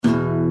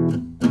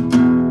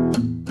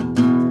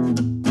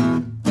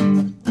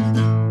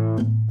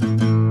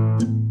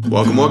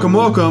Welcome, welcome,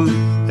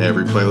 welcome.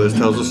 Every playlist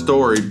tells a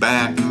story.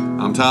 Back.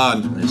 I'm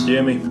Todd. It's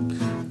Jimmy.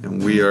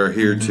 And we are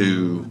here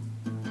to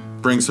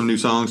bring some new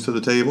songs to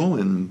the table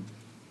and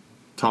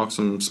talk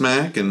some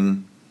smack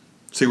and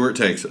see where it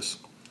takes us.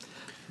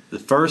 The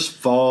first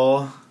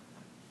fall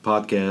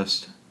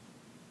podcast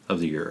of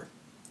the year.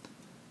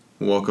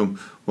 Welcome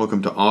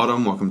to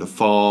autumn. Welcome to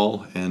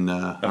fall. And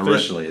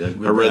officially,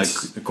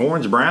 the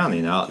corn's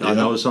browning. I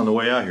noticed on the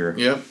way out here.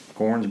 Yep.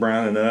 Corn's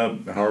browning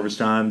up. Harvest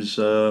time's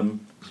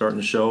starting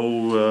to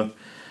show.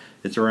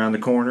 It's around the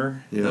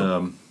corner.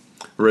 Yeah.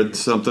 Read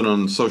something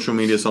on social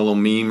media, saw a little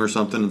meme or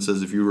something, and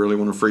says if you really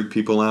want to freak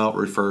people out,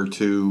 refer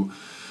to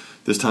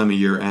this time of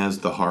year as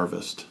the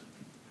harvest.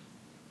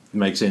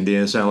 Makes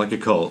Indiana sound like a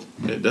cult.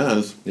 It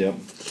does. Yep.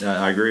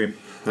 I agree.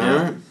 All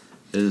right.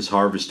 It is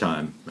harvest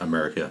time,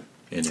 America,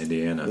 in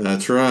Indiana.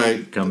 That's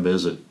right. Come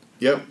visit.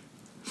 Yep.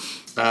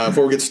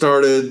 Before we get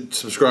started,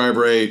 subscribe,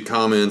 rate,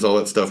 comments, all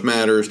that stuff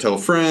matters. Tell a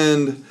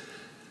friend.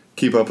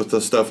 Keep up with the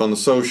stuff on the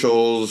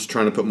socials.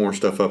 Trying to put more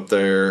stuff up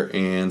there.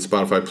 And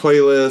Spotify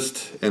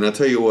playlist. And I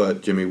tell you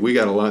what, Jimmy, we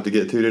got a lot to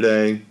get to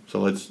today. So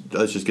let's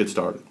just get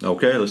started.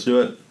 Okay, let's do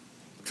it.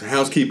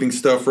 Housekeeping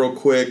stuff real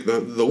quick.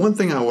 The one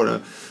thing I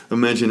want to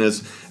mention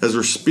is, as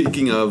we're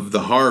speaking of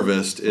the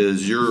harvest,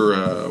 is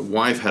your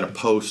wife had a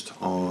post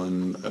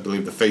on, I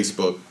believe, the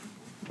Facebook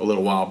a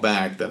little while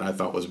back that I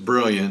thought was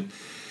brilliant.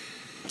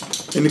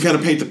 And to kind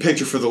of paint the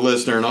picture for the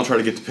listener, and I'll try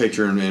to get the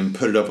picture and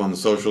put it up on the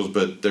socials,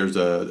 but there's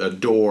a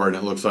door, and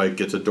it looks like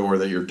it's a door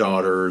that your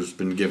daughter's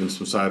been given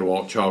some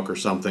sidewalk chalk or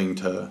something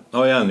to...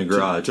 Oh, yeah, in the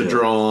garage. To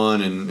draw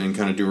on and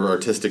kind of do her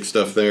artistic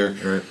stuff there.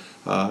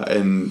 Right.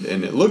 And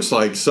it looks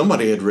like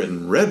somebody had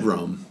written Red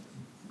Rum.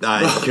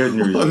 I couldn't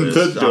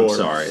resist. I'm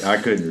sorry. I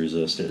couldn't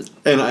resist it.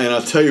 And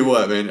I'll tell you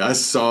what, man, I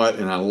saw it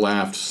and I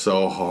laughed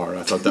so hard.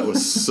 I thought that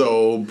was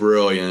so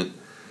brilliant.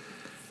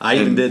 I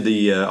even did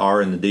the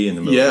R and the D in the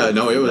movie. Yeah,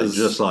 no, it was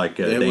just like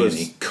Danny. It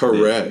was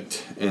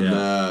correct.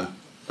 Yeah.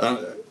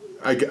 And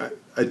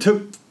I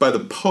took by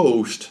the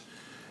post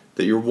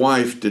that your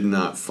wife did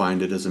not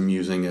find it as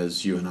amusing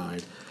as you and I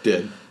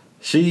did.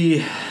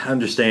 She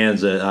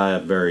understands that I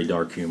have very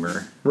dark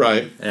humor.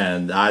 Right.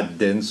 And I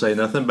didn't say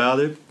nothing about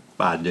it.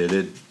 I did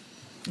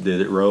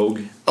it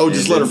rogue. Oh,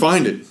 just let her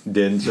find it.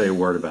 Didn't say a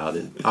word about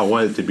it. I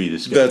wanted it to be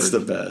discovered. That's the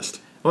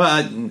best.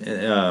 Well,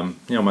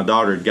 my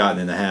daughter had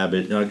gotten in the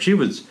habit. She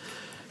was,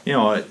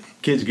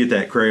 kids get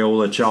that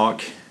Crayola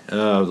chalk,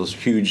 those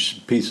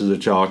huge pieces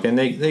of chalk, and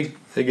they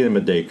get them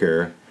at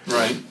daycare.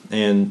 Right.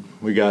 And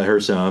we got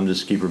her some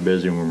just to keep her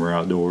busy when we're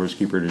outdoors,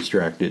 keep her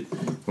distracted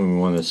when we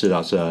want to sit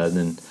outside.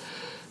 And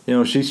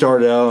she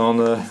started out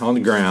on the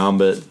ground,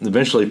 but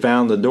eventually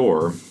found the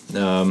door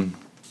to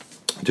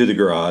the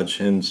garage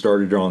and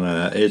started drawing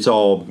that. It's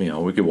all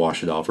we could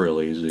wash it off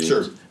real easy.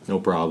 Sure. No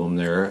problem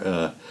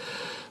there.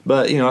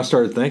 But I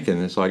started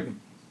thinking, it's like,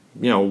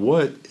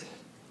 what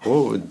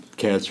would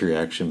Kat's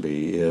reaction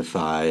be if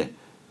I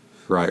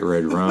write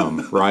Red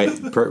Rum, write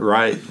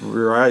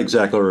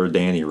exactly where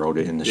Danny wrote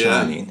it in The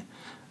Shining,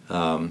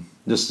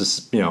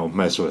 just to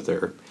mess with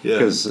her. Yeah.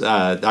 Because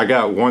I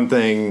got one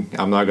thing,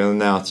 I'm not going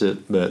to announce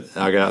it, but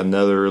I got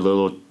another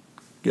little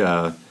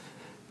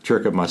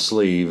trick up my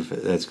sleeve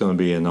that's going to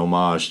be an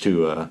homage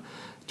to a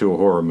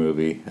horror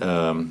movie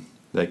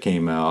that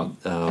came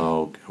out.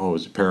 What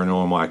was it?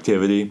 Paranormal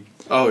Activity.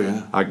 Oh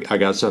yeah, I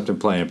got something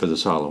planned for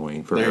this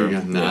Halloween for her. There you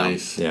go,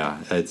 nice. Yeah,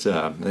 it's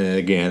and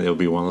again, it'll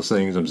be one of those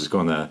things. I'm just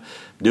going to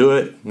do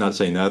it, not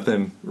say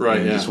nothing, right?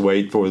 And just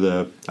wait for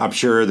I'm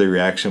sure the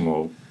reaction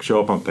will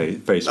show up on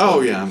Facebook. Oh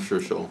yeah, I'm sure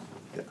she'll.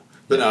 Yeah,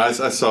 but no, I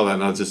saw that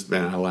and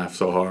I laughed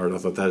so hard. I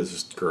thought that is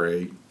just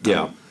great.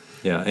 Yeah,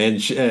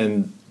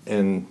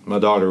 and my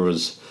daughter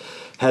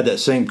had that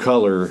same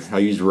color. I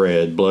used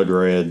blood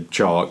red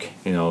chalk.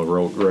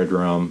 Wrote Red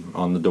Rum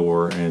on the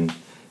door and.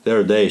 The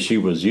other day, she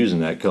was using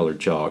that colored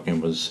chalk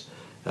and was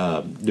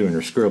doing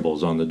her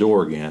scribbles on the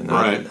door again.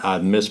 Right. I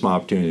missed my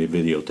opportunity to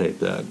videotape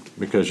that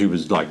because she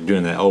was like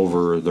doing that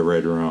over the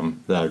Red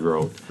Rum that I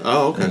wrote.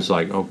 Oh, okay. And it's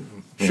like,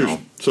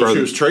 so she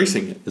was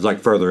tracing it. It's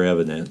like further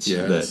evidence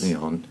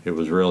that it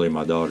was really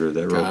my daughter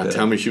that wrote that.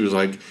 Tell me, she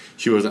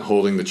wasn't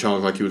holding the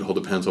chalk like you would hold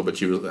a pencil, but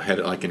had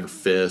it like in her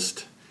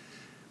fist.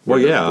 Well,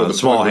 a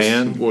small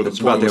hand.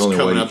 That's about the only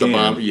way you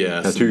can.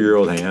 Yes. A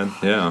 2-year-old hand.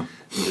 Yeah.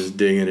 Just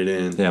digging it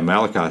in. Yeah,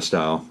 Malachi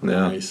style. Yeah.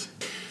 Nice.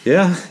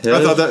 Yeah.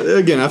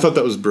 I thought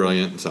that was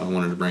brilliant, so I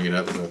wanted to bring it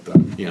up.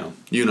 But,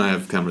 you and I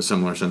have kind of a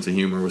similar sense of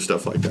humor with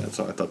stuff like that,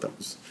 so I thought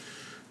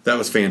that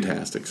was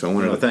fantastic. So I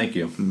wanted to thank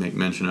you. Make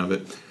mention of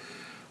it.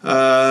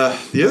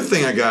 The other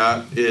thing I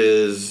got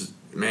is,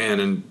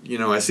 man, and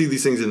I see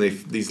these things in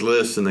these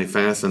lists and they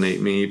fascinate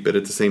me, but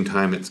at the same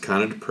time it's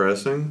kind of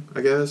depressing,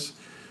 I guess.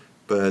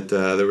 But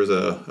there was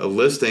a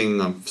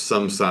listing on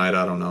some site,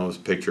 I don't know, it was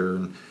a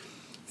picture,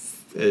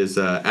 is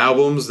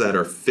albums that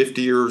are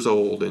 50 years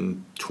old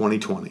in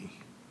 2020.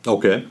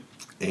 Okay.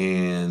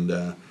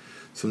 And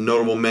some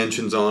notable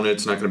mentions on it.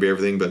 It's not going to be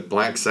everything, but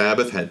Black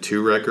Sabbath had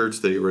 2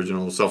 records, the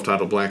original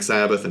self-titled Black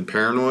Sabbath and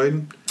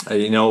Paranoid.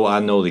 I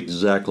know the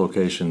exact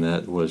location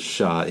that was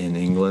shot in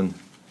England.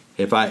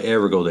 if I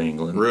ever go to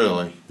England,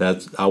 Really?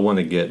 I want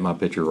to get my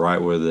picture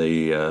right where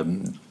the.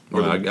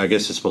 I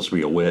guess it's supposed to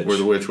be a witch. Where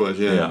the witch was,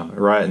 yeah. Yeah,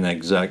 right. And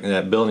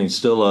that building's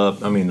still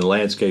up. I mean, the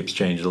landscape's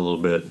changed a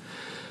little bit,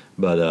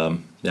 but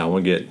yeah, I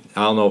want to get.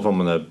 I don't know if I'm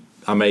gonna.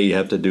 I may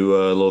have to do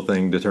a little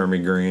thing,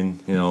 determine green.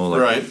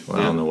 Like, right.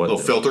 Well, I don't know what. A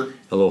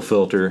little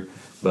filter.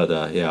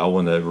 But yeah, I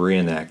want to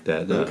reenact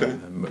that. Okay.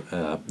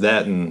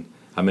 That and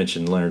I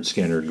mentioned Leonard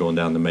Skinner going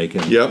down to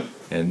Macon. Yep.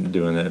 And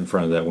doing that in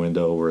front of that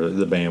window where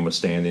the band was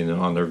standing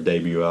on their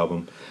debut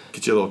album.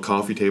 Get you a little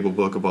coffee table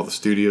book of all the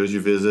studios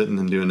you visit, and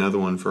then do another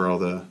one for all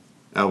the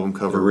album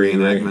cover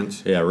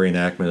reenactments. Yeah,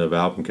 reenactment of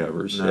album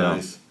covers.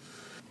 Nice.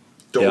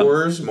 Yeah.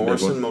 Doors, yep.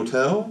 Morrison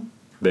Motel.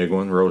 Big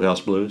one,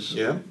 Roadhouse Blues.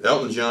 Yeah.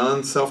 Elton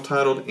John,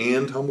 self-titled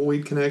and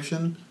Tumbleweed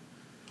Connection.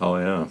 Oh,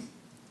 yeah.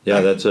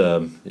 Yeah, that's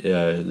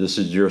This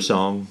Is Your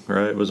Song,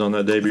 right? It was on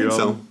that debut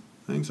album?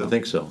 I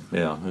think so.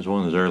 Yeah, it was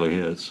one of his early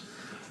hits.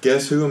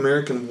 Guess Who,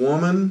 American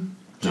Woman.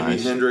 Jimi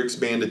Nice. Hendrix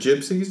Band of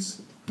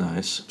Gypsies.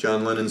 Nice.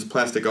 John Lennon's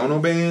Plastic Ono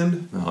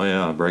Band. Oh,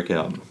 yeah,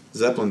 Breakout.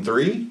 Zeppelin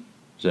 3.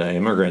 It's an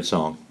immigrant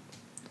song.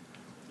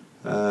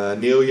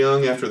 Neil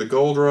Young, After the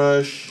Gold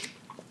Rush.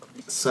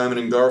 Simon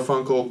and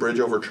Garfunkel, Bridge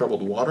Over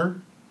Troubled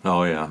Water.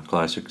 Oh, yeah,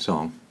 classic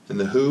song. And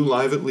The Who,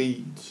 Live at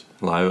Leeds.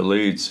 Live at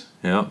Leeds,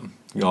 yep.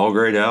 All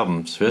great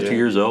albums. 50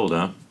 years old,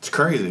 huh? It's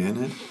crazy,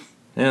 isn't it?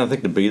 Yeah, I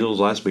think the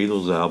last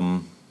Beatles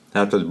album,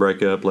 after the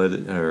breakup, Let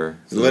It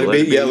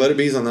Be. Yeah, Let It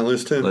Be's on that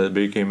list too. Let It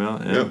Be came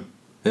out. Yeah.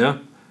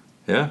 Yep.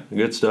 Yeah,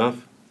 good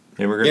stuff.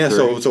 Immigrant yeah,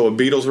 3. so a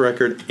Beatles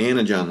record and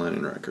a John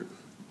Lennon record.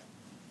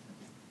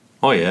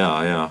 Oh,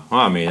 yeah. Well,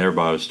 I mean,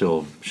 everybody was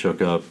still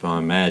shook up, I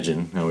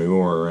imagine. We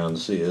weren't around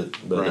to see it.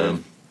 But right.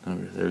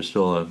 There's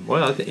still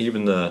I think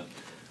even the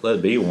Let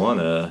It Be won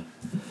a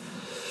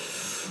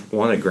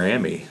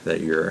Grammy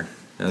that year.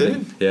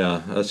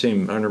 Yeah, I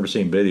remember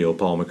seeing video of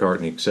Paul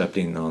McCartney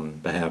accepting on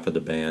behalf of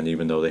the band,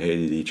 even though they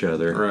hated each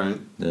other. Right.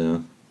 Yeah.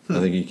 I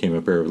think he came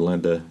up here with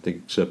Linda to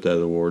accept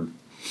that award.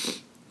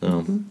 So,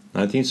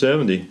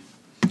 1970.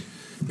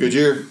 Good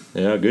year.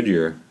 Yeah, good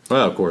year.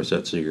 Well, of course,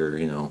 that's the year,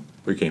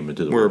 we came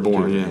into the we were world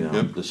born, too,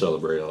 yep. to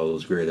celebrate all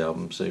those great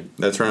albums.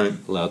 That's right.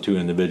 Allowed two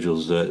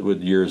individuals that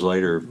would years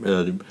later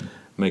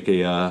make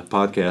a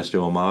podcast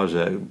to homage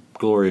that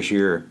glorious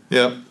year.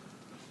 Yep.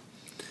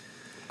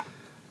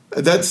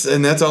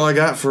 That's all I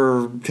got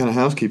for kind of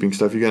housekeeping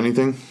stuff. You got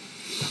anything?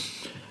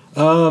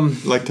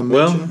 Like to mention?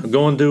 Well,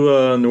 going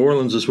to New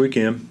Orleans this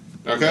weekend.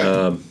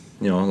 Okay.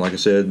 Like I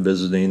said,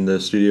 visiting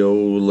the studio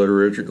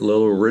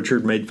Little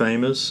Richard made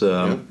famous.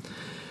 World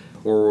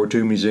War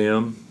II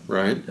Museum.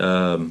 Right.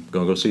 Going to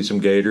go see some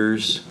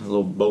gators. A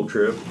little boat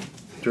trip.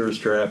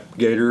 Tourist trap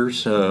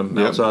gators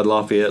outside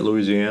Lafayette,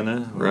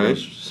 Louisiana. We're going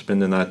to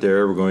spend the night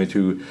there. We're going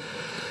to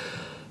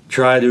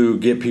try to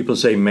get people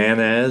to say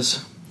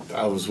manaz.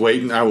 I was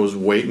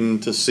waiting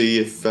to see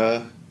if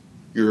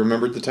you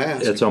remembered the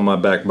task. It's on my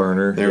back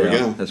burner. There we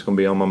go. That's going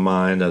to be on my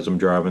mind as I'm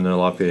driving to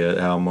Lafayette.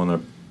 How I'm going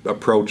to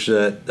approach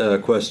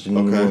that question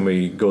when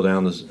we go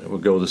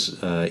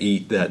to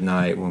eat that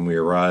night when we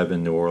arrive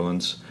in New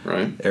Orleans,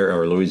 right,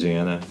 or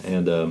Louisiana.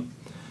 And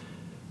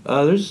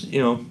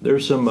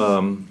there's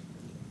some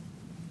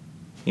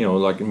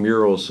like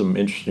murals, some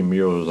interesting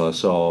murals I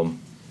saw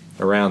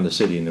around the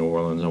city of New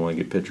Orleans. I want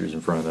to get pictures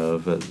in front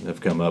of that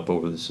have come up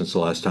since the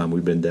last time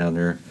we've been down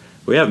there.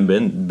 We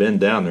haven't been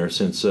down there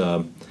since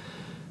our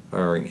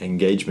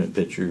engagement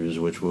pictures,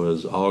 which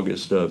was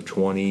August of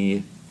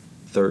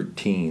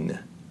 2013.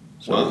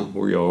 So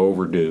we are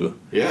overdue.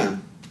 Yeah.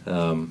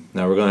 Now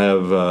we're going to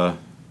have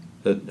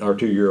our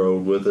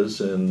 2-year-old with us,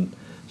 and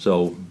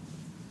so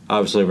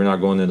obviously we're not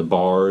going into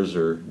bars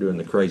or doing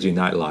the crazy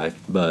nightlife,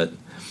 but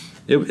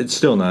it's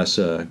still nice.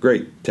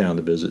 Great town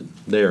to visit,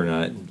 day or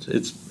night.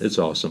 It's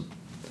awesome.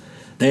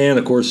 And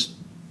of course,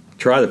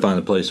 try to find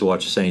a place to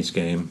watch a Saints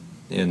game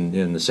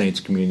in the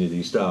Saints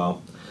community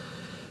style.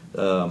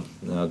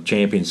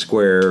 Champion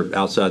Square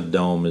outside the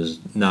Dome is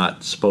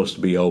not supposed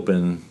to be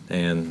open,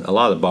 and a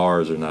lot of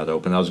bars are not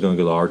open. I was going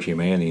to go to Archie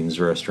Manning's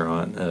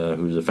restaurant,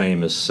 who's a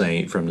famous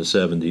Saint from the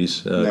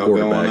 70s,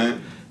 quarterback.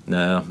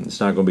 No,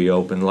 it's not going to be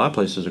open. A lot of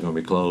places are going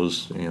to be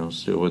closed,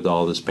 still with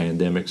all this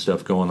pandemic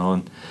stuff going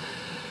on.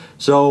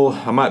 So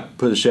I might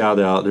put a shout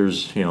out.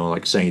 There's,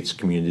 like Saints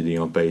community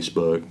on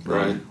Facebook.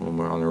 Right. When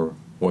we're on our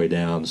way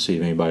down to see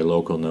if anybody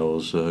local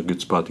knows a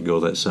good spot to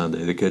go that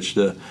Sunday to catch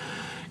the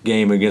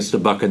game against the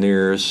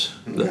Buccaneers.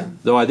 Okay.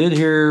 Though I did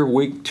hear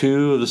week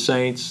 2 of the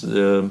Saints,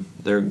 they're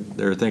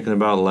thinking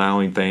about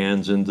allowing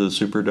fans into the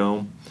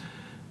Superdome.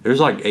 There's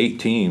like 8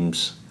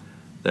 teams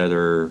that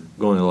are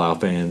going to allow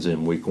fans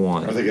in week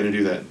 1. Are they going to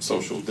do that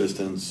social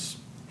distance?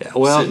 Yeah,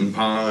 well, sit in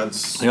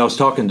pods. I was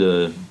talking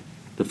to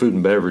the food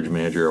and beverage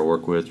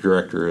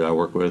director I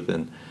work with,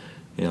 and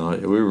we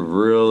were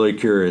really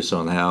curious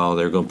on how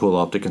they're going to pull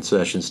off the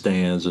concession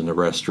stands and the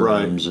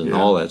restrooms and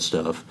all that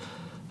stuff.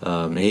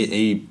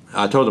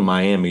 I told him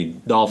Miami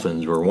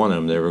Dolphins were one of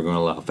them. They were going to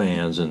allow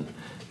fans, and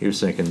he was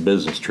thinking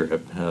business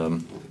trip,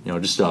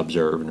 just to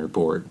observe and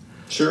report.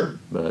 Sure.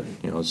 But,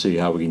 see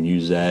how we can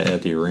use that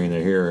at the arena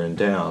here in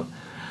town.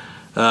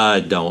 I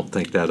don't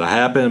think that'll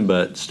happen,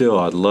 but still,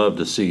 I'd love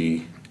to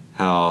see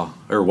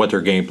what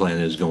their game plan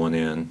is going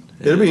in.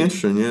 It'll be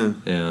interesting, yeah.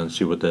 And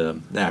see what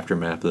the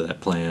aftermath of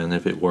that plan,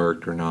 if it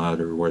worked or not,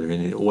 or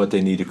what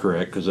they need to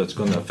correct, because that's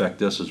going to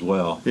affect us as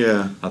well.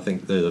 Yeah. I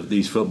think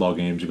these football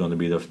games are going to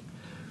be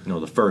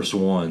the first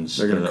ones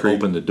to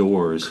open the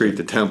doors. Create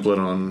the template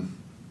on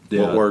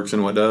what works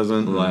and what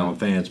doesn't. Allowing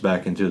fans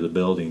back into the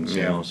buildings,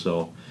 you know.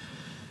 So,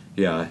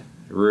 yeah,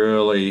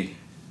 really,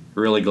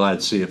 really glad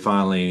to see it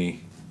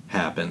finally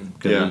happen.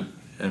 Yeah.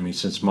 I mean,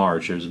 since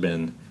March, there's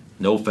been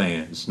no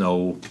fans,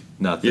 no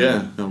nothing. Yeah,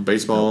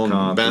 baseball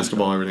and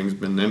basketball, everything's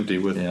been empty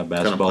with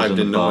basketball's kind of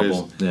in the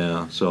noise. bubble.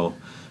 Yeah, so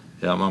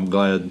I'm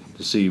glad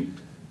to see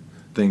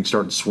things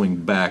start to swing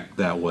back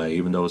that way,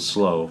 even though it's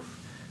slow.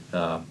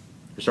 We're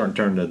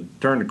starting to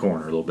turn the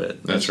corner a little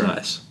bit. That's right.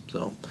 Nice.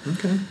 So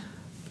okay.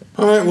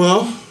 All right.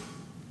 Well,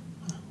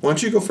 why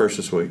don't you go first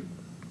this week?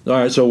 All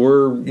right. So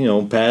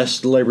we're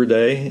past Labor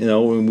Day.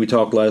 When we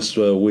talked last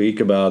week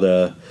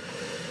about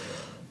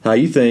how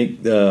you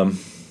think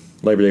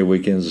Labor Day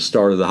weekend is the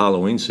start of the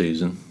Halloween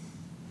season.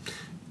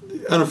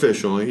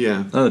 Unofficially,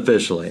 yeah.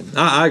 Unofficially.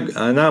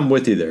 I'm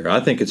with you there. I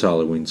think it's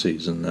Halloween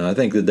season. I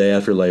think the day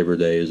after Labor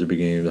Day is the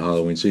beginning of the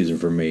Halloween season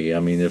for me. I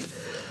mean,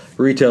 if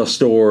retail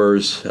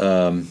stores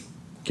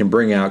can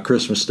bring out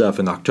Christmas stuff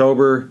in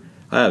October,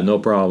 I have no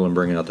problem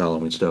bringing out the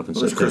Halloween stuff in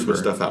September. There's Christmas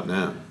stuff out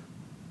now.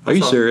 Are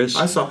you serious?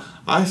 I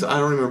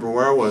don't remember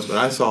where I was, but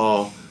I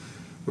saw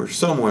we're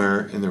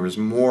somewhere and there was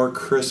more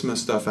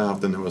Christmas stuff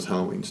out than there was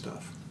Halloween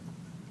stuff.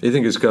 You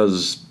think it's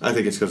because... I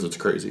think it's because it's a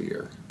crazy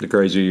year. The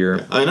crazy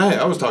year? Yeah.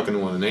 I was talking to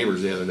one of the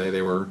neighbors the other day.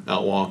 They were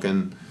out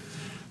walking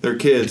their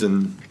kids,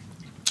 and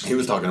he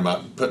was talking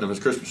about putting up his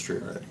Christmas tree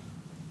already.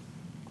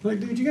 I'm like,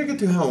 dude, you got to get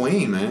through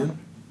Halloween, man.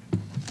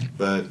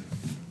 But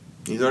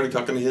he's already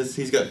talking to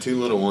he's got 2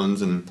 little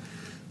ones, and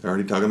they're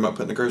already talking about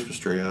putting the Christmas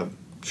tree up.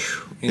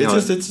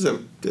 This is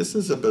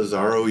a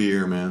bizarro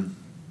year, man.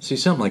 See,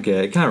 something like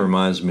that, it kind of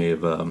reminds me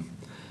of...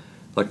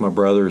 like my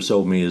brother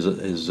sold me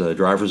his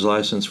driver's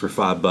license for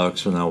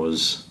 $5 when I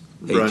was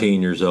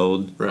 18 years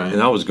old, right.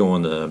 And I was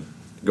going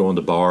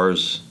to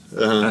bars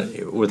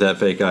with that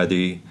fake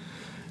ID.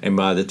 And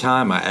by the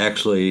time I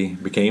actually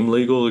became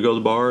legal to go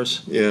to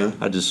bars, yeah,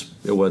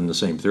 it wasn't the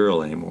same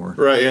thrill anymore.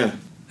 Right, yeah.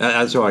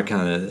 That's why it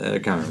kind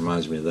of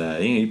reminds me of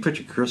that. You put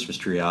your Christmas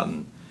tree out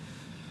in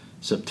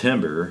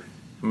September.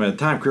 I mean, by the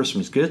time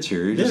Christmas gets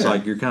here, you're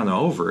just you're kind of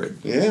over it.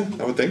 Yeah,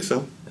 I would think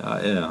so.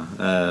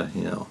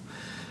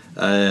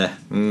 I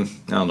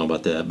don't know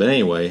about that, but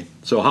anyway.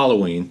 So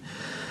Halloween,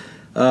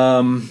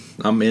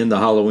 I'm in the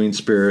Halloween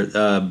spirit,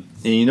 and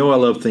I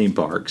love theme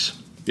parks.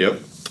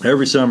 Yep.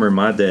 Every summer,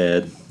 my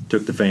dad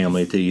took the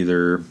family to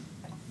either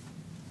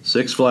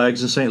Six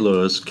Flags in St.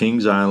 Louis,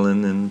 Kings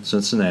Island in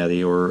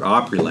Cincinnati, or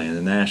Opryland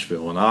in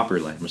Nashville. And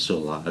Opryland was still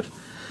alive.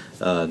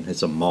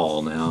 It's a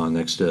mall now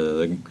next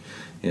to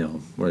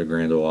where the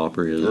Grand Ole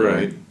Opry is.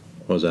 Right.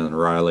 What was that in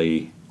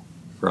Riley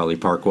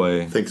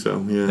Parkway? I think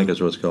so. Yeah. I think that's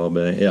what it's called.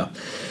 But yeah.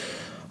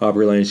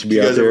 Opryland used to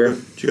be out there.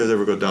 Did you guys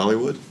ever go to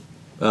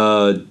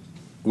Dollywood?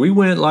 We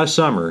went last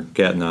summer,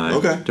 Kat and I.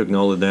 Okay. Took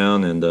Nola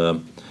down, and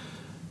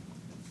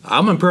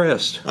I'm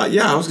impressed.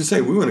 Yeah, I was going to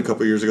say, we went a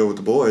couple years ago with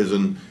the boys,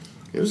 and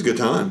it was a good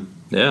time.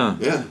 Yeah.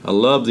 Yeah. I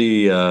love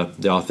the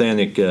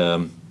authentic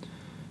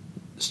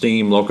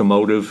steam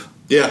locomotive.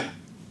 Yeah.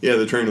 Yeah,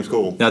 the train was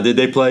cool. Now, did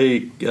they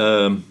play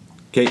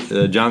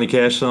Johnny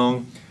Cash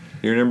song?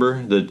 You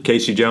remember? The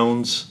Casey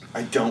Jones?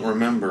 I don't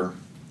remember.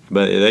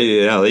 But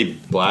they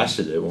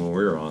blasted it when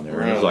we were on there.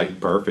 Really? It was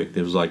like perfect.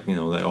 It was like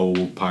that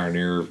old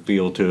pioneer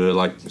feel to it,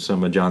 like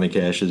some of Johnny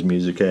Cash's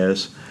music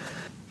has.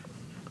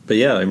 But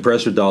yeah,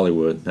 impressed with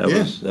Dollywood.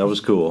 That was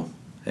cool.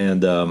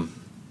 And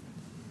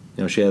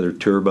she had her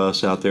tour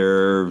bus out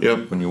there.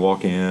 Yep. When you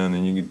walk in,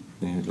 and you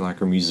like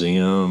her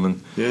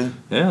museum,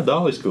 and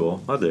Dolly's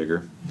cool. I dig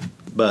her.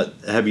 But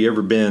have you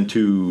ever been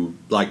to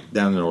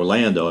down in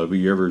Orlando? Have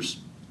you ever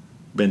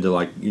been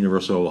to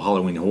Universal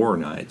Halloween Horror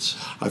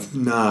Nights? I've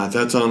not.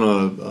 That's on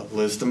a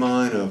list of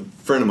mine. A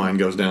friend of mine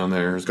has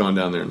gone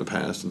down there in the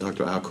past and talked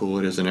about how cool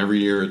it is. And every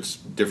year it's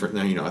different.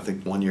 Now, I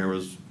think one year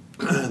was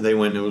they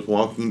went and it was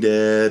Walking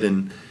Dead,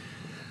 and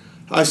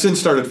I since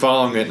started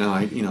following it. And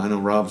I know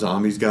Rob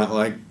Zombie's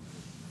got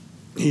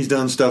he's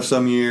done stuff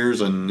some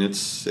years, and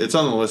it's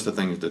on the list of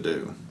things to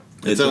do.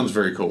 It sounds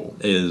very cool.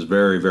 It is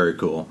very, very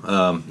cool.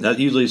 That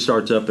usually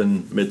starts up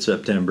in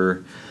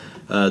mid-September.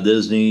 Walt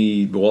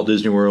Disney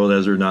World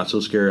has their Not So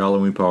Scary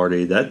Halloween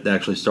Party. That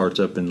actually starts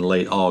up in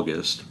late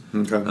August.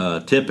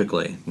 Okay.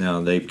 Typically. Now,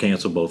 they've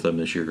canceled both of them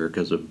this year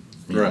because of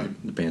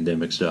the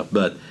pandemic stuff.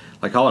 But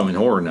Halloween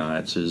Horror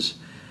Nights is,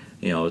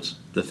 it's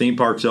the theme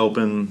park's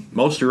open.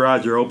 Most of the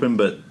rides are open,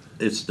 but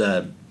it's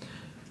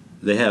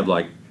they have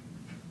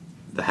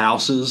the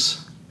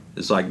houses.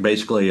 It's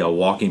basically a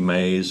walking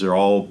maze. They're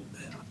all,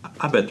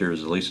 I bet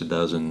there's at least a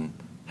dozen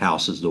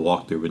houses to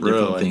walk through with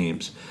different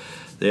themes.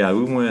 Yeah,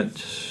 we went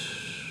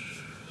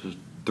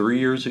 3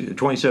 years ago,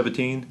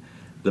 2017.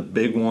 The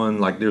big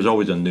one, there's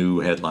always a new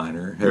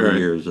headliner. Every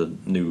year is a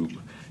new.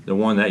 The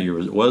one that year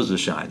was The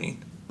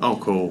Shining. Oh,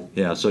 cool.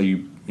 Yeah, so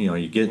you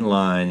you get in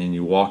line and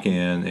you walk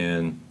in,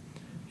 and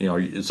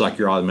it's like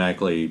you're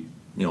automatically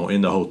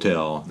in the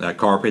hotel. That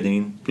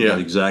carpeting, the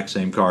exact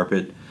same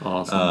carpet.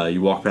 Awesome.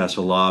 You walk past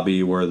the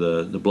lobby where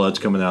the blood's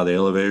coming out of the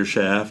elevator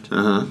shaft.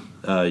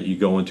 You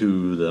go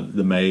into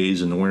the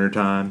maze in the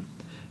wintertime,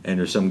 and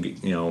there's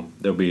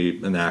there'll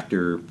be an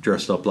actor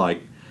dressed up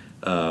like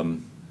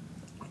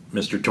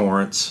Mr.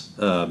 Torrance,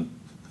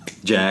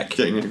 Jack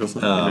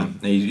Nicholson.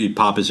 He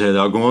pop his head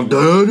out, going,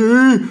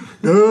 "Daddy,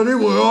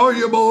 where are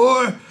you,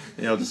 boy?"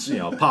 Just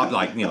pop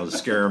to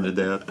scare him to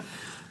death.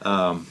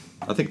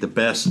 I think the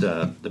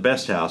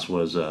best house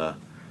was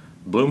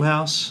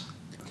Blumhouse.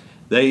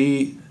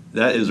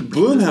 That is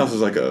Blumhouse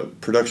is like a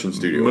production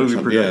studio.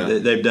 Movie Yeah.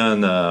 They've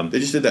done. They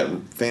just did that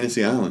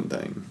Fantasy Island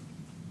thing.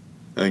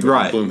 I think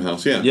Right.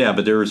 Blumhouse, yeah. Yeah,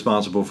 but they're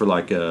responsible for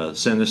like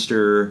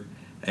Sinister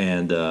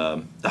and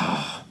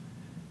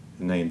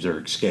names are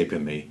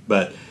escaping me,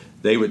 but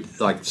they would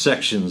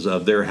sections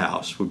of their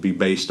house would be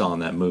based on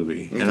that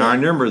movie. Okay. And I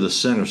remember the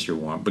Sinister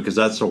one because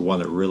that's the one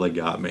that really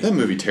got me. That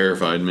movie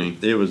terrified me.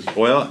 It was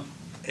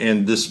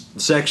and this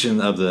section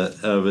of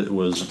it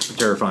was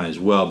terrifying as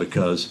well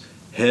because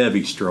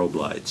heavy strobe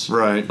lights,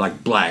 right?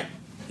 Like black,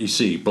 you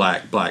see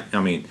black.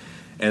 I mean,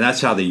 and that's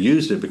how they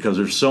used it because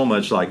there's so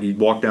much you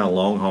walk down a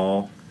long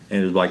hall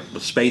and there's like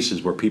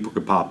spaces where people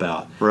could pop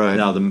out. Right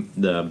now,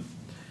 the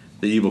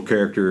evil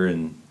character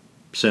in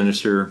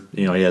Sinister,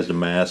 he has the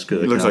mask. He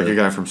looks like a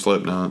guy from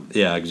Slipknot.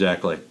 Yeah,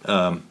 exactly.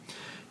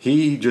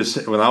 He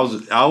just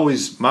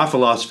my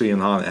philosophy in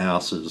haunted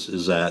houses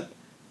is that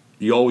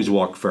you always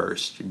walk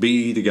first.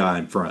 Be the guy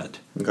in front.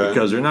 Okay.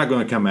 Because they're not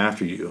going to come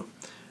after you.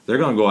 They're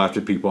going to go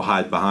after people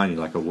hide behind you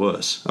like a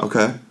wuss.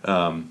 Okay.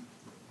 That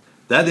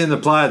didn't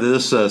apply to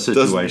this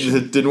situation.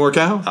 It didn't work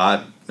out?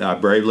 I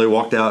bravely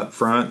walked out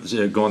front,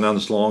 going down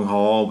this long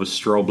hall with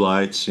strobe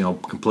lights,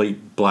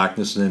 complete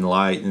blackness and then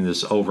light, and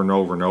this over and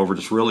over and over,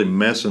 just really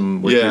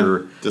messing with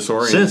your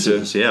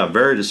senses. Yeah,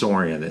 very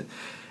disoriented.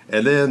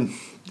 And then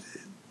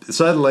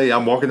suddenly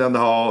I'm walking down the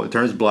hall, it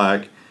turns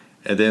black,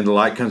 and then the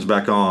light comes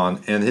back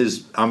on, and his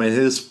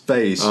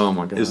face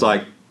is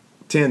like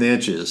 10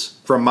 inches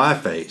from my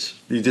face.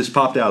 He just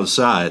popped out of the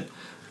side,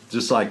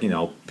 just like,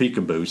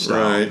 peekaboo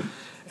style. Right.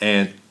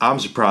 And I'm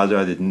surprised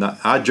I did not.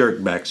 I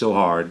jerked back so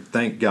hard.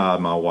 Thank God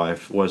my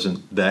wife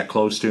wasn't that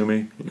close to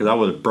me because I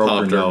would have broke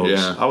her nose.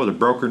 Yeah. I would have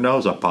broke her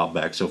nose. I popped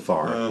back so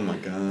far. Oh my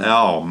God.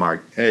 Oh my!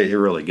 Hey, it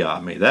really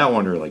got me. That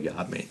one really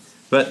got me.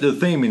 But the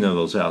theming of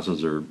those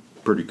houses are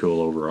pretty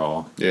cool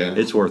overall. Yeah.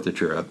 It's worth the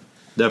trip.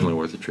 Definitely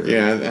worth the trip.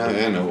 Yeah,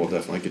 I know we'll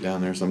definitely get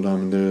down there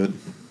sometime and do it.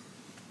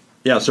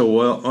 Yeah,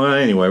 so,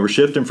 anyway, we're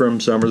shifting from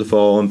summer to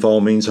fall, and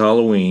fall means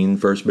Halloween,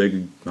 first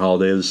big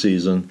holiday of the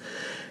season.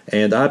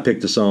 And I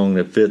picked a song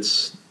that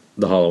fits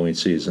the Halloween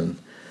season.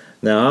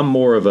 Now, I'm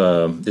more of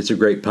It's a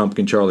Great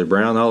Pumpkin, Charlie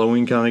Brown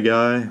Halloween kind of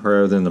guy,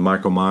 rather than the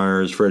Michael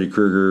Myers, Freddy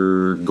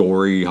Krueger,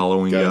 gory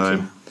Halloween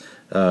guy.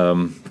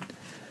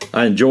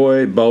 I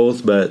enjoy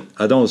both, but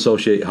I don't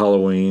associate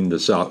Halloween to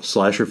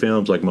slasher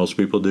films like most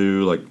people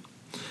do.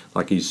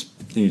 Like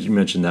you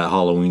mentioned that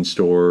Halloween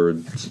store,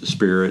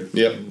 Spirit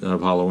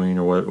of Halloween,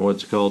 or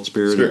what's it called?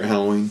 Spirit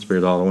Halloween.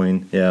 Spirit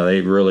Halloween. Yeah,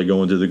 they really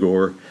go into the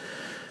gore.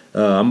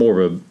 I'm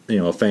more of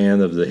a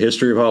fan of the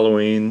history of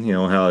Halloween.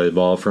 How it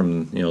evolved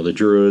from the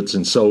Druids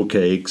and soul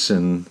cakes,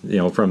 and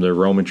from the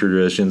Roman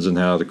traditions, and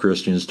how the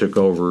Christians took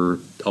over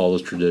all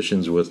those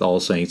traditions with All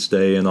Saints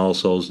Day and All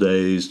Souls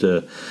Days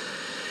to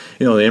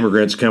the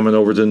immigrants coming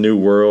over to the New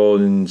World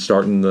and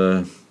starting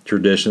the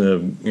tradition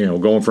of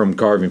going from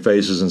carving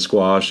faces and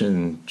squash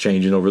and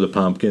changing over the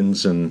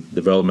pumpkins, and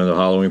development of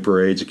Halloween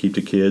parades to keep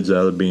the kids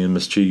out of being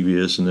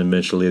mischievous, and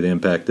eventually the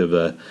impact of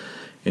the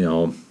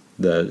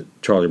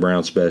Charlie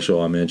Brown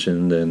special I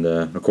mentioned, and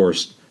of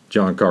course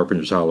John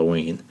Carpenter's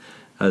Halloween.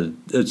 I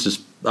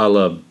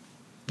love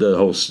the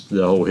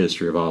whole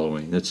history of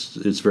Halloween.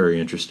 It's very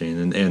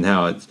interesting, and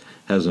how it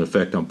has an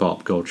effect on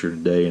pop culture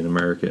today in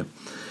America.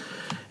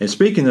 And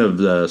speaking of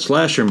the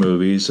slasher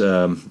movies,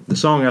 the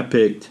song I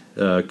picked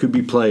could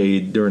be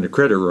played during the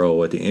credit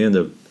roll at the end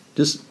of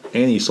just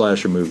any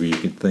slasher movie you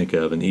can think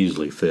of and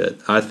easily fit,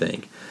 I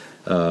think.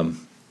 And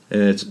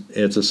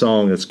it's a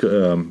song that's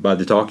by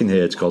the Talking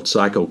Heads called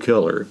Psycho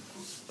Killer.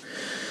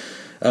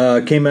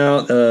 Came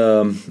out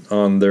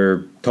on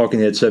their Talking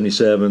Heads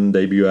 77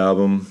 debut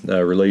album,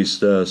 released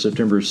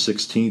September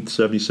 16th,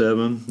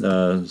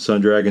 77.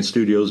 Sun Dragon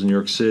Studios in New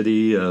York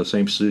City,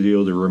 same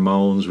studio the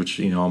Ramones, which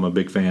I'm a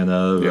big fan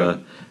of. Yeah.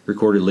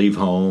 Recorded Leave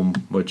Home,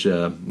 which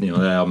that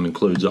album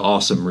includes an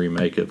awesome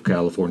remake of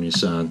California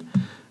Sun,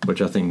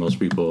 which I think most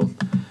people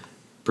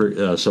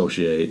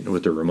associate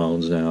with the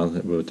Ramones now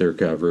with their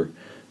cover.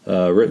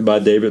 Written by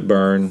David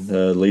Byrne,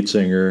 lead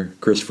singer,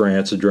 Chris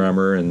France, a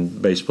drummer,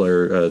 and bass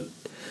player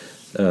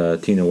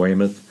Tina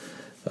Weymouth.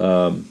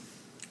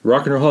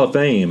 Rock and Roll Hall of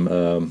Fame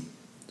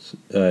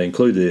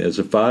included it as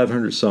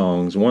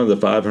one of the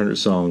 500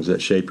 songs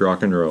that shaped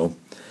rock and roll.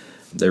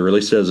 They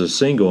released it as a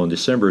single in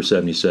December of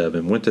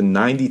 77, went to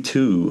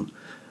 92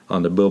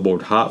 on the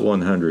Billboard Hot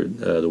 100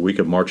 the week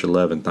of March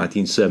 11th,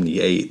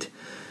 1978.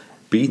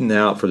 beaten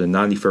out for the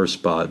 91st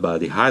spot by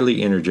the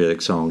highly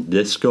energetic song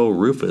Disco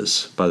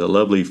Rufus by the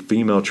lovely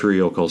female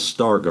trio called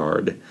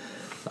Stargard.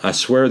 I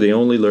swear the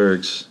only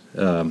lyrics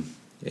in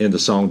the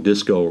song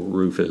Disco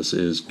Rufus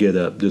is "Get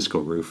Up, Disco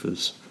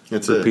Rufus."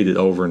 It's repeated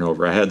over and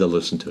over. I had to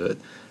listen to it.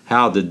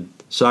 How did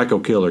Psycho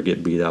Killer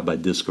get beat out by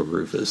Disco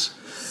Rufus?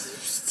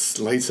 It's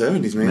late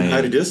 70s, man.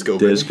 How did disco,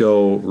 baby?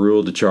 Disco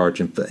ruled the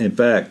charge. In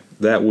fact,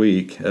 that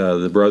week,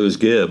 the Brothers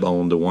Gibb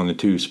owned the 1 and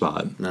 2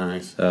 spot.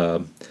 Nice.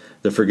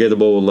 The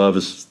forgettable Love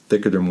is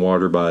Thicker Than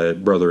Water by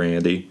Brother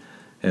Andy,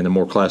 and the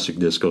more classic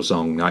disco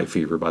song Night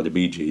Fever by the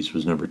Bee Gees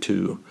was number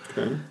 2.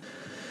 Okay.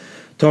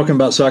 Talking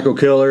about Psycho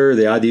Killer,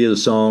 the idea of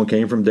the song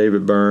came from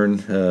David Byrne.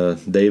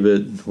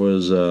 David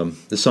was,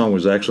 this song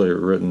was actually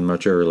written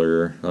much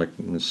earlier, like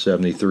in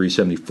 73,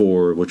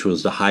 74, which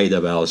was the height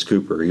of Alice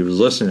Cooper. He was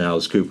listening to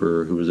Alice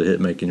Cooper, who was a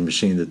hit-making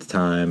machine at the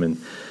time, and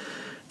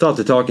thought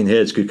the Talking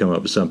Heads could come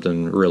up with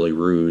something really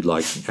rude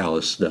like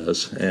Alice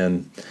does.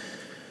 And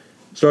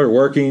started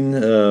working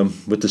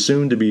with the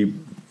soon-to-be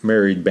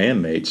married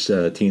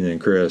bandmates, Tina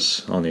and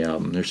Chris, on the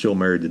album. They're still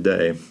married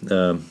today.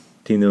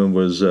 Tina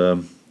was...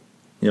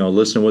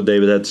 listening to what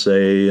David had to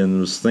say and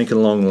was thinking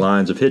along the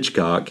lines of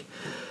Hitchcock.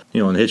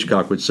 And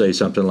Hitchcock would say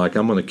something like,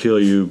 "I'm going to kill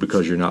you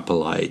because you're not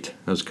polite."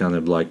 That was kind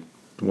of like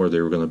where they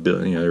were going to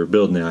build, they were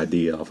building the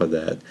idea off of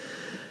that.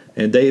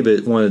 And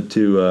David wanted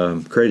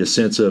to create a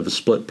sense of a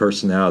split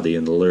personality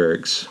in the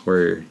lyrics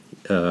where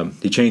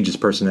he changed his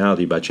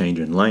personality by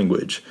changing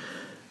language.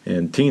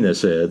 And Tina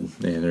said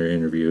in her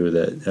interview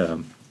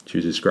that she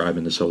was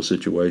describing this whole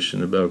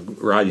situation about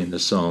writing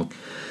this song.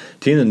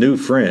 Tina knew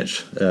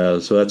French, so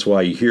that's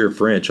why you hear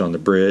French on the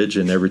bridge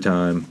and every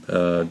time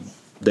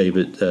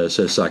David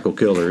says Psycho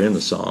Killer in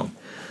the song.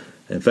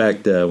 In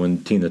fact,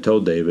 when Tina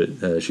told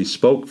David she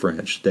spoke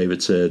French,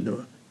 David said,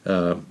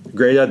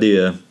 "Great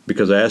idea,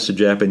 because I asked a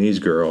Japanese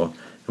girl,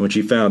 and when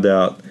she found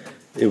out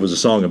it was a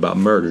song about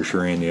murder, she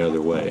ran the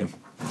other way."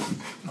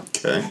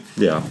 Okay.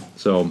 Yeah,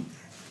 so,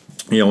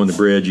 on the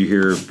bridge you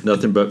hear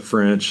nothing but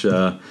French.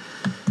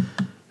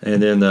 And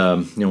then,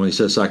 when he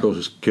says Psycho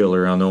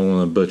Killer, I'm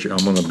going to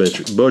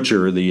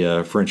butcher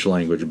the French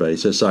language, but he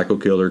says Psycho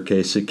Killer,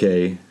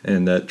 KCK,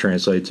 and that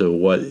translates to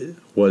what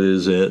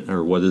is it,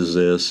 or what is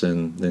this,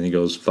 and then he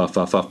goes fa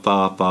fa fa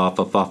fa fa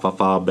fa fa fa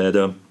fa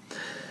beta.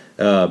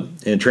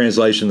 In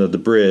translation of the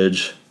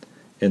bridge,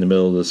 in the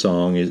middle of the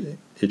song,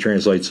 it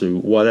translates to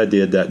what I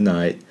did that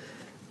night,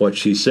 what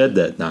she said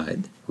that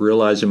night,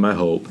 realizing my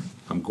hope,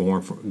 I'm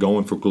going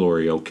for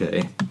glory,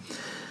 okay.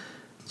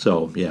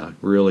 So, yeah,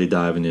 really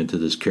diving into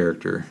this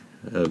character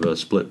of a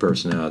split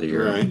personality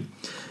here. Right.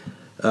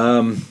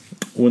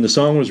 When the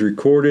song was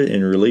recorded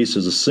and released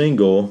as a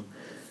single,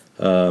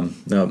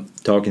 now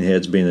Talking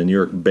Heads being a New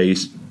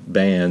York-based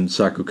band,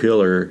 Psycho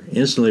Killer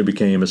instantly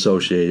became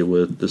associated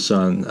with the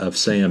Son of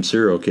Sam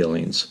serial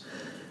killings.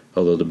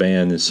 Although the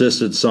band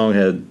insisted the song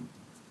had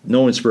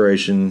no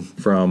inspiration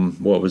from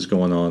what was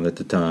going on at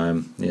the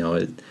time,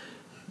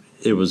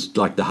 it was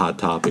like the hot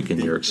topic in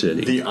New York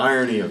City. The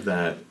irony of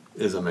that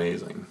is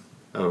amazing,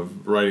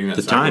 of writing that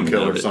the Psycho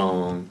Killer of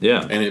song.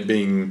 Yeah. And it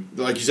being,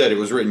 like you said, it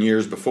was written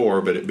years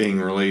before, but it being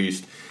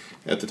released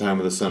at the time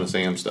of the Son of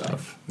Sam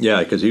stuff. Yeah,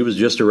 because he was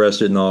just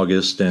arrested in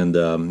August, and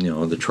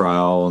the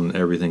trial and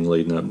everything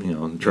leading up.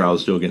 The trial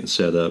is still getting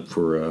set up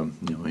for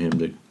him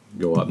to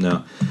go up.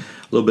 Now, a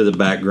little bit of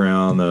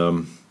background.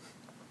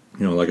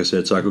 Like I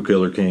said, Psycho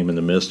Killer came in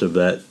the midst of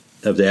that,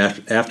 of the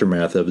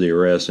aftermath of the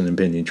arrest and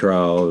impending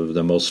trial of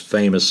the most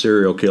famous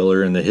serial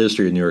killer in the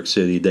history of New York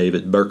City,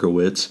 David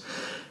Berkowitz,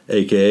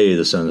 a.k.a.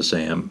 the Son of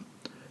Sam,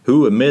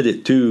 who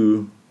admitted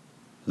to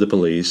the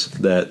police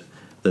that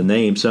the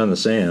name Son of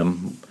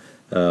Sam,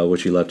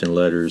 which he left in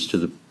letters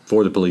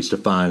for the police to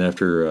find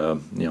after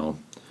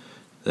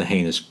the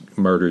heinous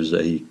murders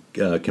that he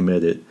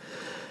committed,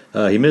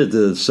 he admitted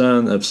the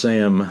Son of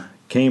Sam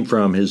came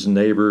from his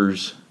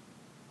neighbor's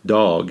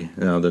dog.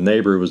 Now, the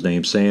neighbor was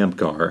named Sam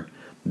Carr.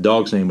 The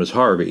dog's name was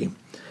Harvey.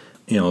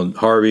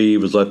 Harvey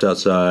was left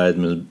outside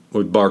and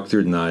would bark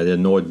through the night. It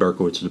annoyed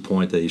Berkowitz to the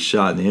point that he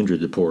shot and injured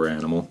the poor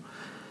animal.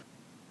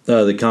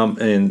 The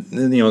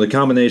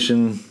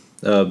combination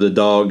of the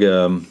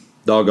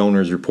dog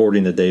owners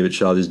reporting that David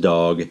shot his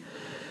dog,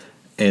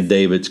 and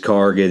David's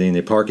car getting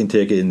a parking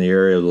ticket in the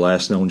area of the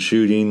last known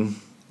shooting,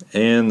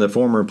 and the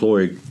former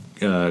employee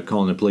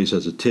calling the police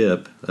as a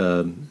tip,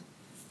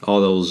 all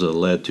those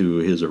led to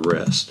his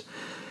arrest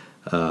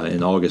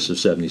in August of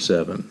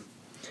 '77.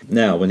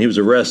 Now, when he was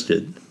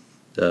arrested,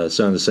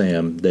 Son of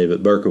Sam,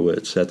 David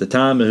Berkowitz, at the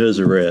time of his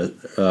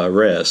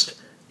arrest,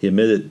 he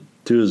admitted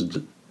to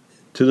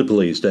the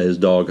police that his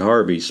dog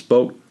Harvey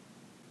spoke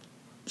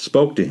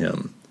to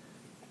him.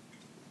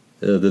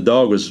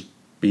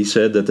 He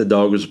said that the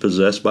dog was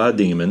possessed by a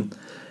demon,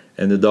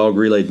 and the dog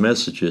relayed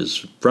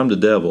messages from the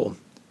devil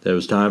that it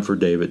was time for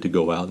David to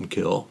go out and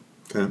kill.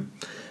 Okay.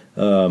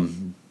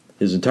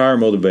 His entire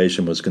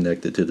motivation was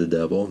connected to the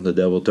devil. The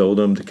devil told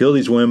him to kill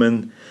these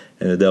women,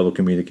 and the devil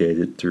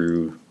communicated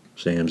through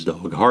Sam's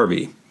dog,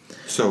 Harvey.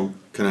 So,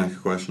 can I ask a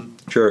question?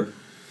 Sure.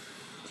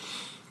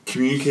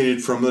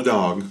 communicated from the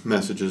dog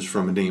messages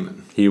from a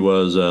demon. He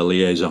was a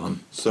liaison.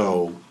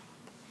 So,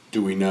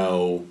 do we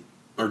know,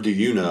 or do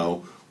you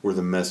know, were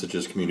the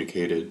messages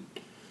communicated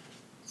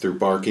through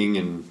barking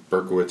and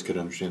Berkowitz could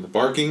understand the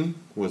barking?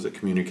 Was it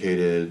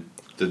communicated,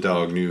 the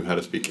dog knew how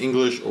to speak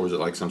English, or was it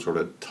like some sort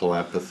of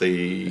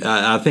telepathy?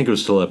 I think it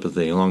was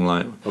telepathy, along the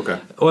line. Okay.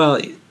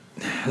 Well,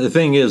 the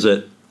thing is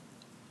that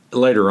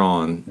later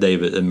on,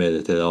 David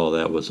admitted that all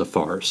that was a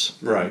farce.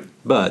 Right.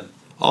 But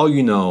all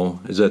you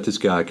know is that this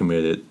guy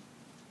committed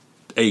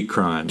 8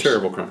 crimes.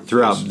 Terrible crimes.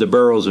 Throughout the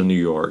boroughs of New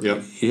York.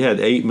 Yep. He had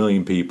 8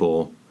 million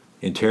people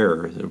in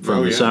terror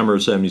from the summer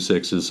of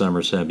 76 to the summer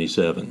of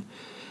 77.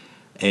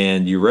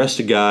 And you arrest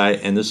a guy,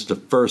 and this is the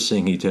first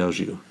thing he tells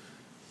you.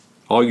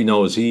 All you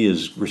know is he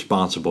is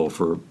responsible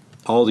for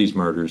all these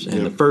murders,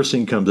 and the first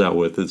thing he comes out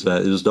with is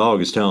that his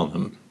dog is telling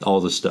him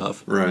all this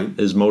stuff. Right.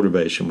 His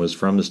motivation was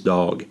from this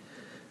dog.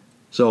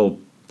 So,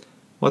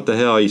 what the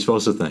hell are you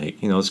supposed to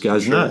think? You know, this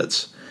guy's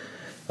nuts.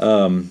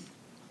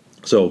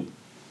 So,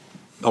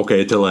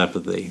 okay,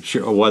 telepathy,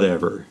 sure,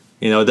 whatever.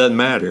 You know, it doesn't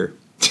matter.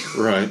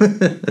 Right.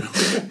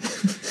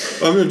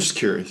 I'm just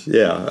curious.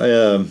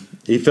 Yeah,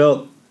 he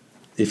felt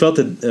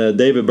that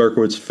David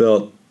Berkowitz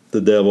felt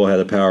the devil had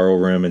a power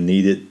over him and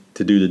needed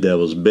to do the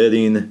devil's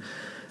bidding.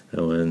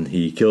 When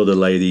he killed a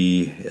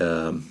lady,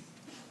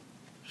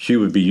 she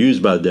would be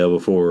used by the devil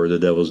for the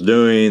devil's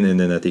doing, and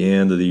then at the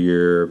end of the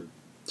year,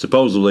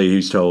 supposedly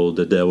he's told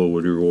the devil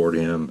would reward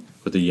him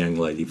with a young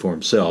lady for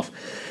himself.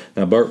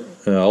 Now,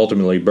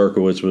 ultimately,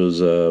 Berkowitz was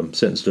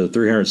sentenced to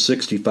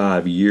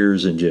 365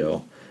 years in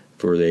jail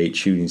for the 8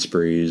 shooting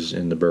sprees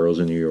in the boroughs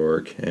of New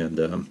York,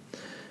 and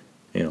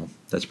you know,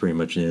 that's pretty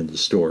much the end of the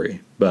story.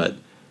 But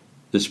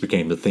this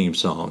became the theme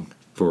song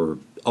for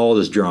all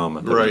this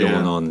drama that was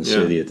going on in the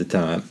city at the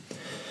time.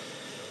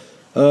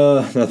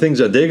 Now,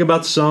 things I dig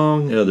about the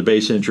song, the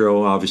bass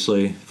intro,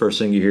 obviously, first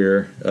thing you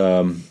hear.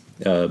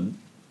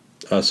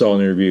 I saw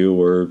an interview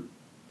where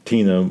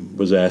Tina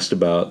was asked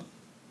about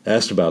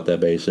that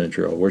bass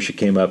intro, where she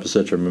came up with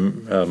such a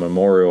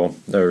memorial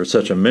or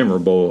such a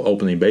memorable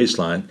opening bass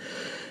line.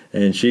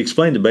 And she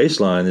explained the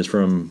bass line is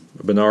from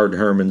Bernard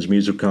Herrmann's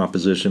musical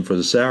composition for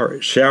the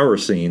shower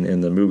scene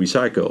in the movie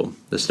Psycho,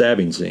 the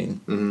stabbing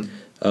scene. Mm-hmm.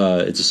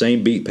 It's the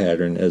same beat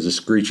pattern as the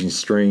screeching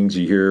strings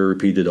you hear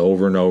repeated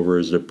over and over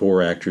as the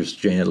poor actress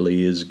Janet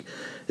Leigh is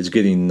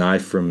getting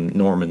knifed from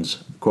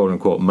Norman's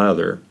quote-unquote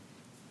mother.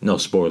 No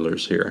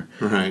spoilers here.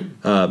 Right.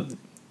 And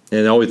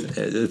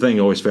the thing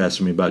always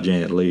fascinates me about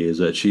Janet Leigh is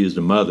that she is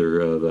the mother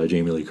of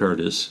Jamie Lee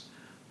Curtis,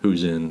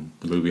 who's in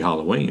the movie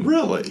Halloween.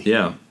 Really?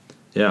 Yeah.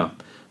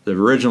 The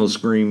original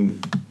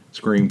Scream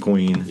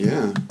Queen.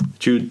 Yeah.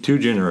 Two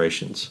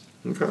generations.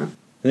 Okay.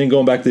 And then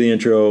going back to the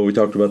intro, we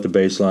talked about the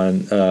bass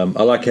line.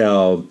 I like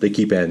how they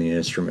keep adding the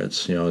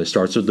instruments. You know, it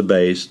starts with the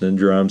bass, then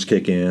drums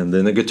kick in,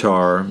 then the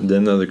guitar,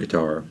 then another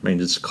guitar. I mean,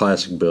 it's a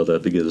classic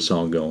build-up to get a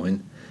song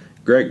going.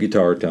 Great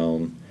guitar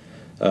tone.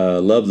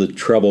 Love the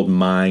troubled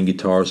mind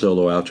guitar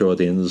solo outro at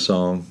the end of the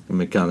song. I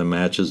mean, it kind of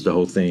matches the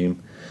whole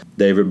theme.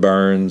 David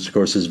Burns, of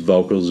course, his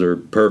vocals are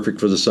perfect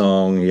for the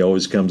song. He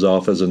always comes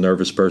off as a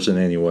nervous person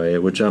anyway,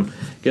 which I'm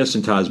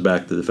guessing ties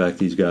back to the fact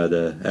he's got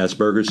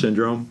Asperger's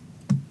syndrome.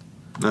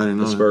 I didn't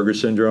know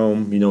Asperger's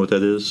syndrome, you know what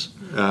that is?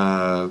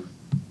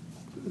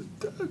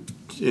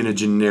 In a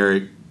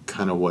generic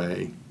kind of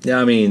way. Yeah,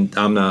 I mean,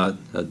 I'm not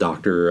a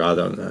doctor. I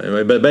don't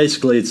know. But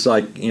basically, it's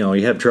like, you know,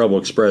 you have trouble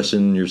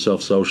expressing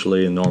yourself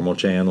socially in normal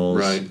channels,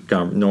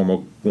 right.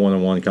 Normal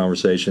one-on-one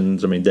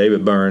conversations. I mean,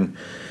 David Byrne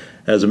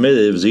has admitted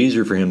it was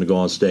easier for him to go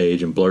on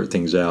stage and blurt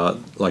things out,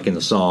 like in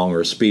a song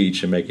or a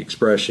speech, and make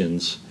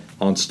expressions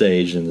on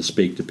stage than to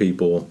speak to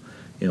people,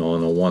 you know,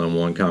 in a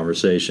one-on-one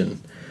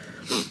conversation.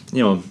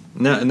 You know,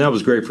 and that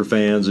was great for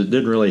fans. It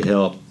didn't really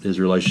help his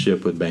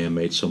relationship with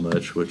bandmates so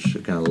much, which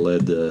kind of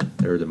led to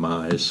their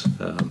demise.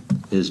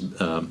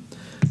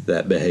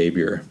 That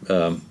behavior.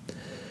 The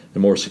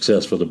more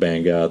successful the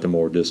band got, the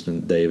more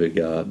distant David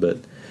got. But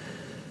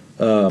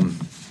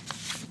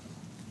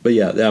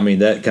yeah, I mean,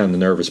 that kind of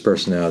nervous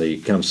personality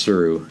comes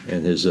through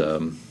in his,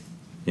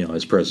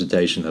 his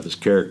presentation of his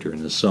character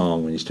in this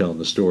song when he's telling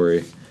the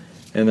story.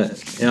 And a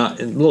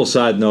little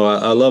side note,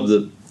 I love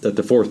that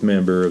the fourth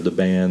member of the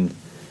band,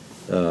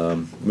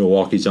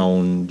 Milwaukee's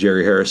own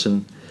Jerry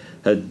Harrison,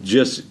 had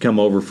just come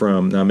over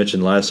from, I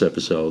mentioned last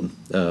episode,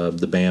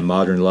 the band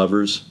Modern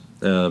Lovers.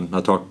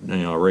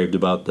 I raved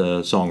about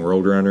the song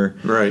Roadrunner.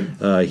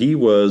 Right. He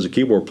was a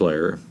keyboard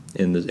player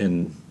in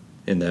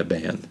that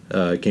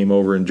band. Came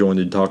over and joined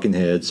the Talking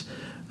Heads.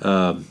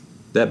 That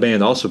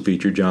band also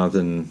featured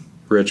Jonathan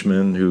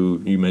Richman,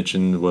 who you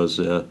mentioned was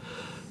the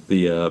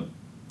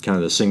kind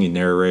of the singing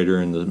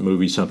narrator in the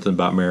movie Something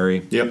About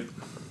Mary. Yep.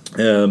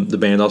 The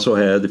band also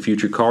had the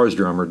future Cars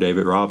drummer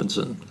David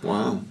Robinson.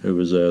 Wow. Who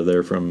was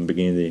there from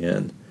beginning to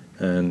end.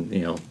 And,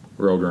 you know,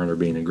 Roadrunner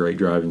being a great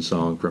driving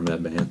song from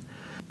that band.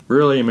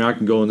 Really, I mean, I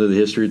can go into the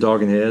history of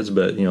Talking Heads,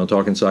 but, you know,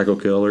 Talking Psycho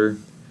Killer,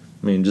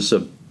 I mean, just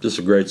a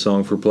great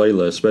song for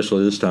playlist,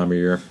 especially this time of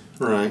year.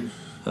 Right.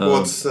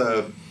 Well, it's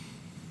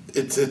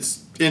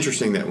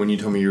interesting that when you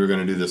told me you were going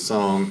to do this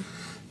song,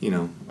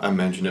 I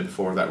mentioned it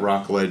before, that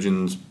Rock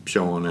Legends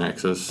show on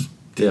Access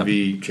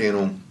TV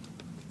channel.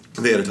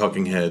 They had a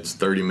Talking Heads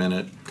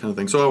 30-minute kind of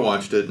thing. So I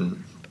watched it,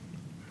 and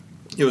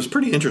it was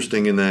pretty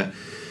interesting in that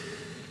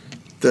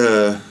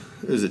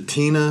is it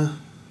Tina,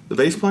 the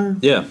bass player?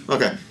 Yeah.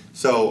 Okay.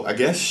 So I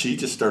guess she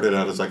just started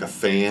out as like a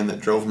fan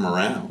that drove him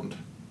around.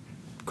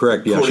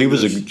 Correct. Yeah, she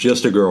was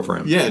just a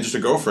girlfriend. Yeah, just a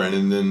girlfriend,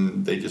 and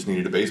then they just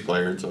needed a bass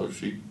player, and so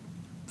she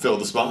filled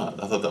the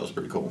spot. I thought that was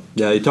pretty cool.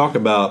 Yeah, they talk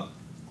about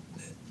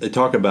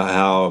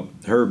how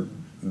her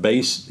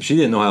bass. She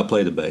didn't know how to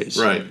play the bass,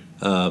 right?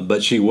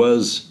 But she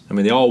was. I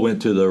mean, they all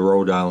went to the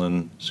Rhode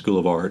Island School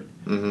of Art,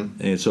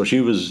 and so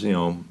she was,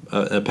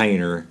 a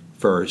painter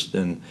first,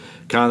 and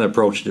kind of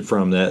approached it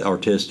from that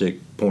artistic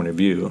point of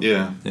view.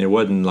 Yeah, and it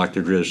wasn't like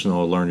the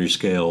traditional learn your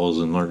scales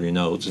and learn your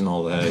notes and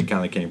all that. It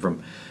kind of came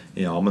from,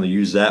 I'm going to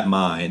use that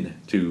mind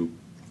to,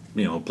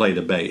 play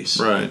the bass,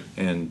 right?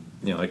 And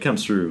it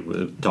comes through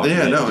with Talking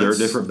Heads. They're a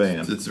different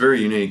band. It's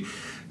very unique.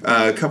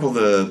 A couple of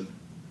the,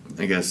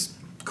 I guess,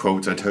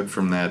 quotes I took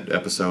from that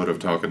episode of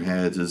Talking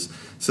Heads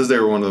says they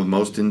were one of the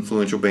most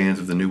influential bands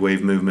of the new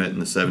wave movement in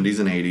the 70s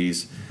and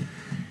 80s.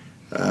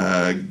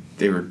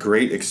 They were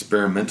great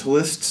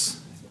experimentalists,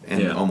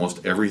 and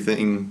almost every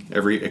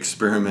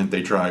experiment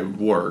they tried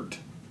worked.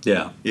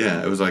 Yeah,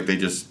 it was like they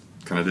just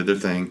kind of did their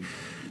thing.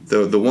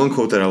 The one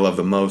quote that I love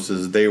the most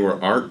is they were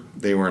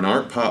an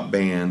art pop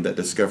band that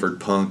discovered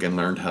punk and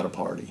learned how to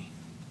party.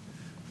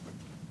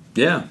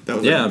 Yeah,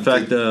 in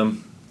fact,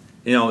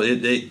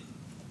 it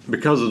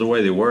because of the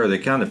way they were, they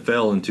kind of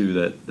fell into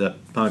that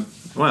punk.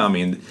 Well, I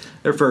mean,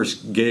 their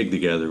first gig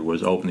together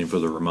was opening for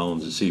the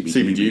Ramones at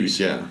CBGB's.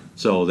 Yeah.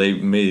 So they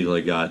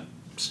immediately got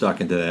stuck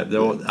into that. They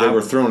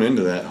were thrown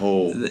into that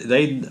whole.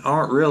 They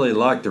aren't really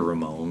like the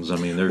Ramones. I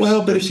mean, their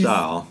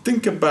style. You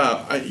think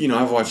about,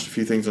 I've watched a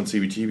few things on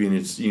CBTV, and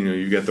it's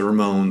you've got the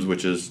Ramones,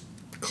 which is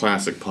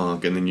classic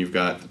punk, and then you've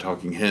got the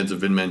Talking Heads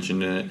have been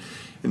mentioned in it,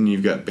 and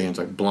you've got bands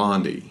like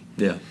Blondie.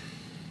 Yeah.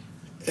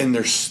 And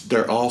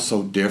they're all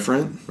so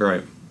different.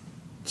 Right.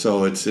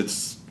 So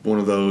it's one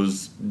of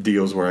those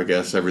deals where I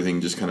guess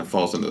everything just kind of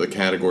falls into the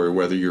category,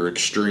 whether you're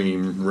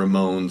extreme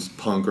Ramones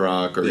punk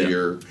rock or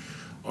you're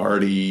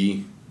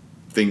arty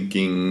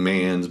thinking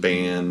man's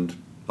band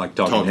like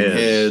Talking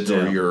Heads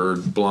or you're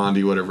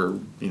Blondie, whatever,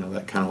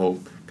 that kind of whole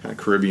kind of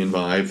Caribbean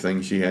vibe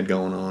thing she had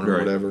going on or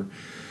whatever.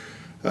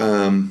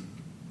 And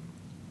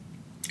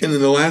then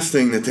the last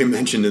thing that they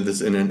mentioned in this,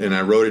 and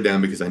I wrote it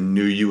down because I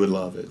knew you would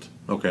love it.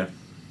 Okay.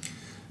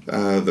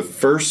 The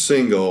first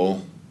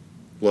single,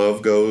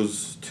 Love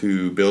Goes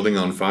to Building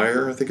on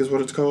Fire, I think is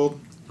what it's called.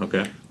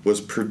 Okay.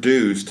 Was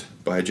produced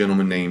by a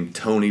gentleman named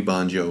Tony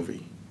Bon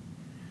Jovi,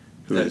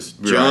 who is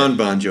John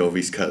Bon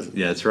Jovi's cousin.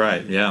 Yeah, that's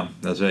right. Yeah,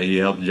 that's right. He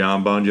helped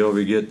John Bon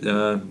Jovi get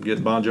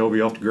Bon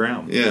Jovi off the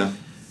ground. Yeah.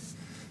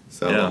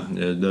 So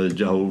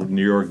the whole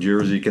New York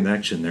Jersey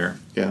connection there.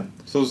 Yeah.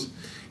 So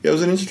it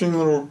was an interesting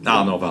little. I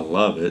don't know if I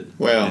love it.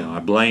 Well, I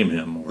blame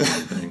him more than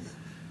anything.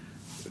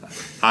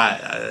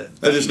 I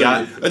just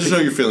know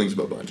your feelings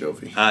about Bon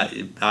Jovi.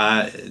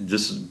 I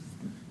just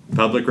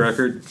public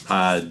record.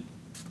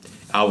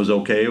 I was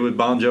okay with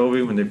Bon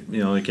Jovi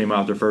when they came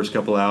out their first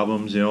couple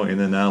albums, and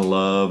then Now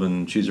Love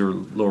and She's a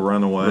Little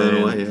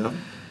Runaway. Yeah.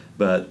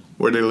 But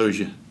where'd they lose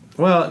you?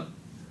 Well,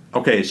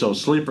 okay, so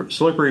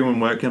Slippery When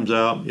Wet comes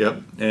out.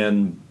 Yep.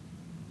 And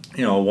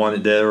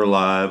Wanted Dead or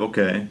Alive.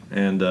 Okay.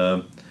 And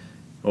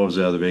what was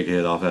the other big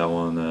hit off that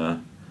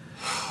one?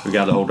 We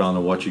Got to Hold On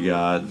to What You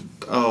Got.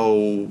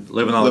 Oh,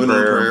 Living on a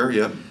Prayer.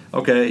 Yep.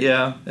 Okay,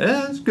 yeah,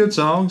 it's good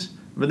songs.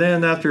 But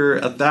then after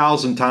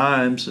 1,000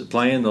 times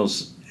playing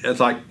those, it's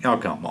like, oh,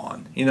 come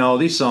on.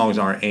 These songs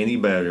aren't any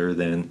better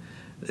than,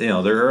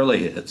 their early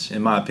hits,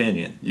 in my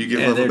opinion. You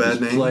Give Love a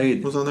Bad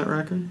Name was on that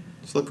record?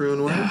 Slippery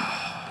When Wet?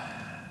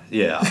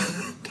 Yeah.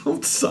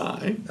 Don't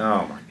sigh.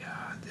 Oh, my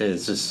God.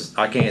 It's just,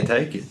 I can't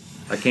take it.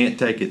 I can't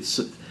take it.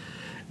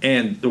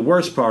 And the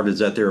worst part is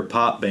that they're a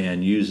pop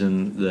band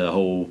using the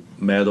whole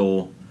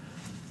metal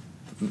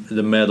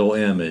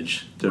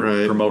image to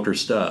promote their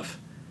stuff.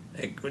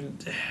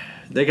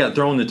 They got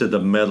thrown into the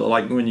metal,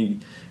 like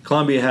when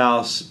Columbia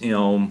House,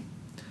 you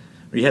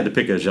had to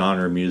pick a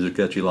genre of music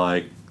that you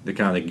like, to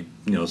kind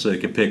of, so they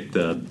could pick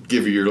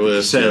give you your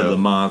list set of the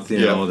month.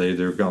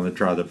 They're going to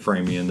try to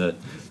frame you into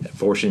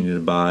forcing you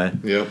to buy.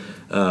 Yep.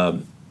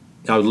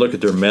 I would look at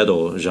their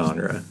metal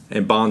genre,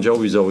 and Bon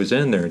Jovi's always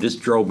in there. It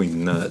just drove me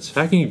nuts.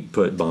 How can you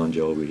put Bon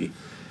Jovi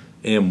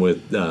in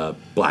with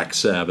Black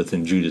Sabbath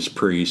and Judas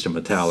Priest and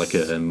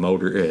Metallica and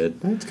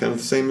Motorhead? It's kind of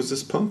the same as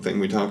this punk thing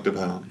we talked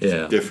about.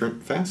 Yeah.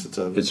 Different facets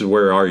of it. It's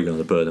where are you going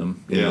to put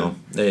them? You know,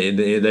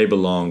 they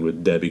belonged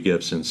with Debbie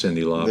Gibson,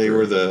 Cyndi Lauper. They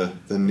were the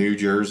New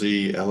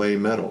Jersey, LA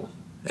metal.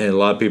 And a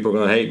lot of people are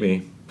going to hate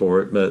me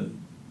for it, but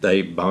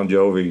Bon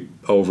Jovi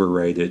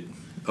overrated.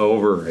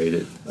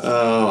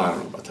 Oh, I don't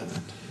know about that.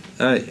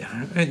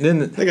 And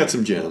then they got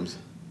some gems.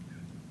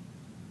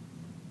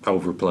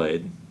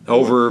 Overplayed.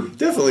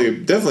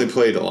 Definitely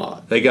played a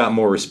lot. They got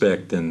more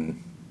respect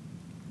than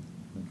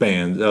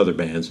other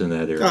bands in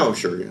that area. Oh,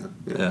 sure,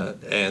 yeah.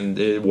 And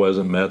it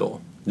wasn't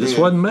metal. This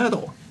wasn't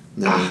metal.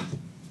 No.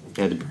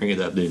 Had to bring it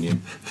up, didn't you?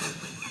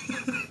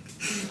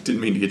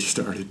 Didn't mean to get you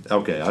started.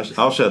 Okay,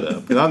 I'll shut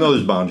up. Because I know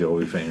there's Bon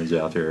Jovi fans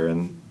out there,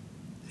 and,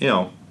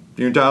 you're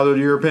entitled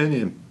to your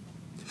opinion.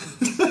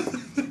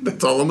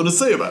 That's all I'm going to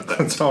say about that.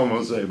 That's all I'm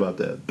going to say about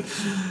that.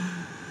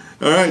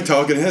 All right,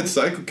 Talking Heads,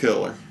 Psycho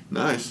Killer.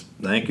 Nice.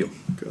 Thank you.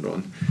 Good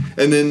one.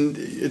 And then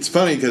it's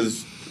funny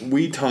because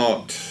we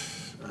talked,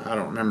 I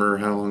don't remember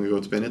how long ago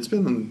it's been. It's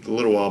been a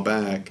little while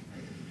back.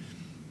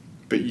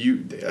 But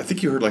I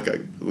think you heard like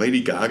a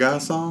Lady Gaga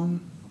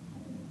song.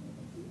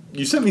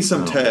 You sent me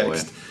some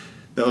text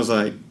that was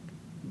like,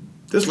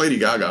 this Lady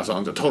Gaga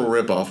song's a total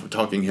ripoff of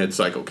Talking Heads,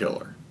 Psycho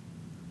Killer.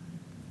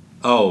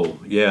 Oh,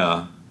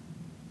 yeah.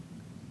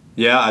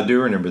 Yeah, I do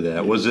remember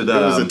that. Was it? It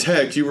was a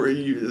text.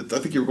 I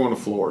think you were going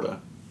to Florida.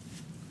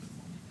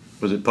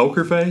 Was it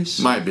Poker Face?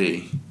 Might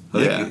be.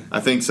 I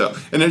think so.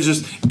 And it's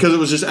just because it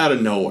was just out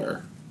of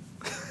nowhere.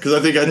 Because I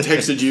think I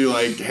texted you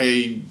like,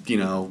 "Hey,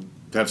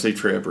 have a safe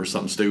trip" or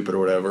something stupid or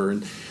whatever,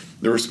 and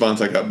the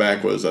response I got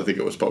back was, I think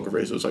it was Poker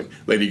Face. It was like,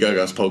 Lady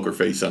Gaga's Poker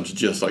Face sounds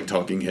just like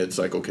Talking Head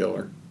Psycho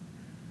Killer.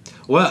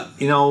 Well, I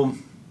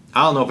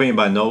don't know if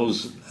anybody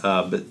knows,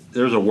 but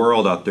there's a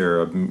world out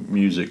there of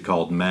music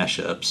called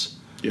mashups.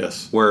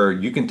 Yes. Where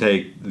you can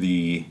take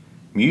the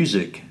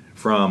music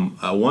from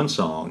one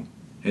song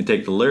and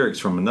take the lyrics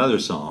from another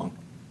song,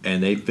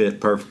 and they fit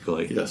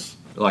perfectly. Yes.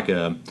 Like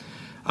I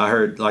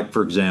heard, like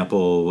for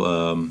example,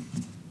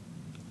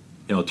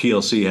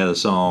 TLC had a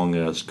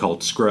song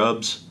called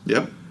Scrubs.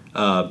 Yep.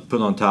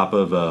 Put on top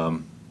of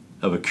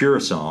a Cure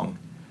song.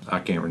 I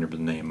can't remember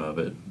the name of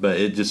it, but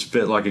it just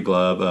fit like a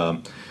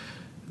glove.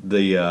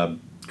 The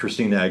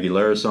Christina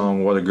Aguilera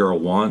song "What a Girl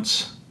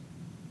Wants"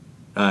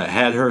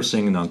 had her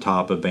singing on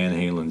top of Van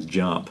Halen's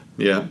 "Jump."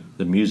 Yeah.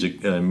 The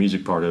music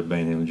part of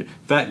Van Halen's "Jump."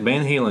 In fact,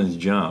 Van Halen's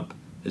 "Jump"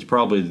 is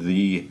probably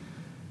the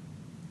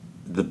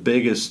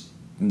biggest,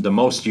 the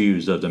most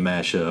used of the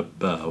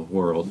mashup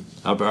world.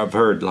 I've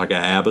heard like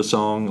an ABBA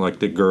song, like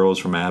the girls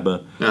from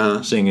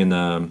ABBA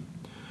singing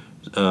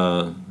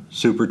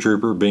 "Super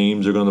Trooper,"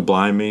 "Beams Are Gonna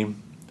Blind Me,"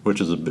 which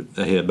was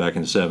a hit back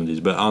in the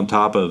 70s, but on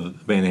top of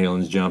Van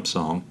Halen's "Jump"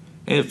 song.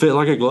 And it fit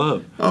like a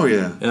glove. Oh,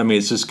 yeah. I mean,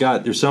 it's just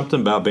there's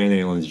something about Van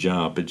Halen's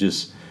 "Jump."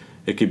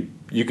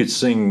 You could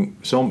sing,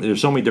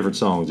 there's so many different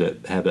songs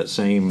that have that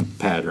same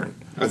pattern.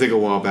 I think a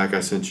while back I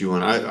sent you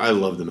one. I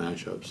love the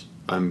mashups.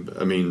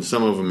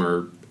 Some of them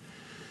are...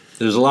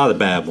 There's a lot of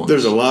bad ones.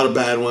 There's a lot of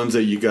bad ones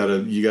that you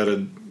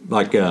gotta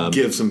like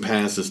give some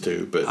passes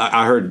to. But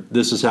I heard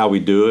 "This Is How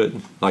We Do It,"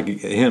 like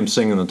him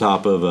singing on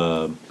top of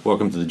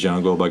 "Welcome to the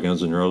Jungle" by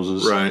Guns N'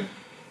 Roses. Right.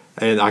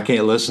 And I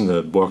can't listen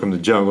to "Welcome to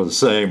the Jungle" the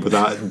same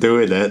without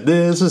doing that.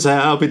 This is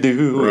how we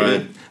do it.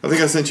 Right. I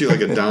think I sent you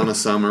like a Donna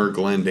Summer,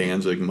 Glenn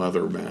Danzig,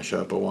 Mother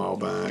mashup a while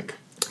back.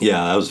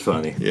 Yeah, that was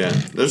funny. Yeah,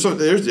 there's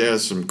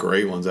some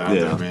great ones out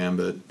there,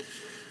 man.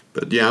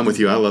 But yeah, I'm with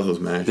you. I love those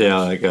mashups. Yeah,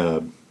 like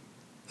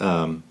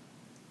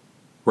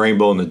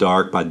 "Rainbow in the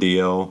Dark" by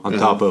Dio on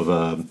top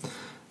of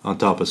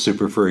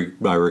 "Super Freak"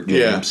 by Rick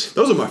James. Yeah,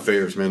 those are my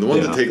favorites, man. The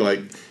ones that take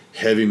like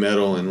heavy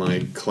metal and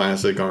like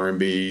classic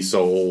R&B,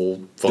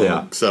 soul,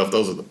 funk stuff.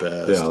 Those are the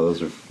best. Yeah,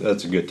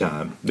 that's a good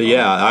time. But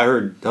I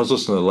was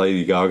listening to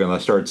Lady Gaga and I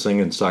started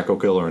singing "Psycho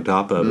Killer" on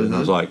top of it, and I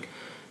was like,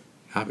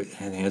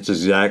 it's the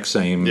exact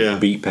same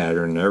beat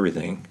pattern and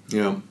everything.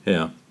 Yeah.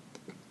 Yeah.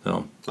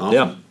 So, awesome.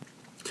 Yeah.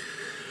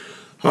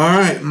 All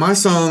right, my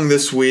song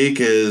this week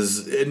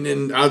is,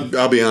 and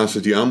I'll be honest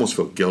with you, I almost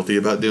feel guilty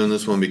about doing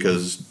this one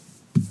because,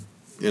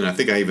 and I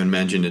think I even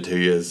mentioned it to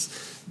you,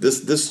 is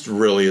this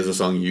really is a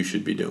song you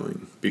should be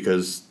doing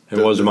because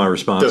it wasn't my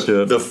response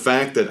to it. The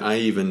fact that I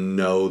even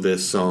know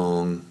this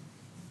song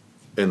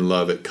and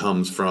love it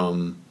comes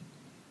from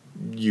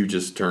you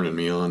just turning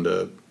me on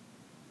to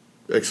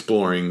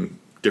exploring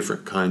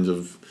different kinds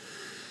of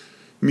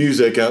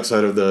music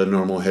outside of the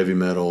normal heavy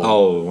metal.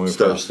 Oh, when we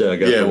first got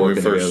to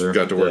working together.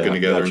 Got to working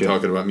together and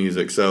talking about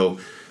music. So,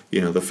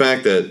 the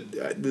fact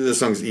that this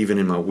song's even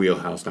in my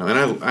wheelhouse now,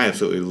 and I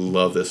absolutely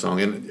love this song.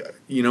 And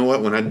you know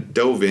what? When I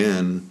dove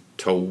in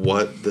to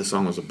what this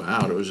song was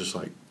about, it was just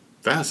like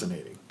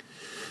fascinating.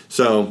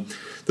 So,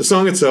 the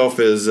song itself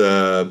is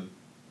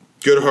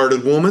 "Good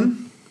Hearted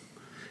Woman,"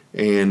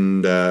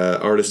 and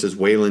artist is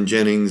Waylon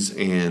Jennings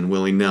and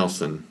Willie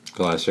Nelson.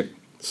 Classic.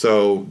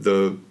 So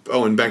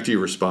and back to your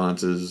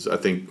responses. I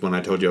think when I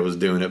told you I was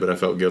doing it, but I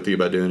felt guilty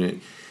about doing it.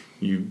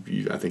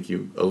 I think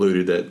you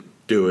alluded that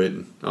do it.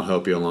 I'll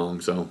help you along.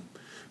 So,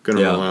 going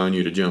to rely on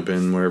you to jump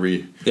in wherever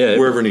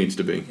it needs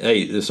to be.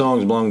 Hey, the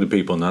songs belong to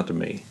people, not to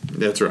me.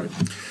 That's right.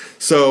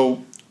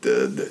 So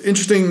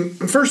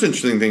the first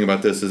interesting thing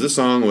about this is this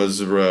song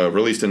was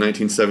released in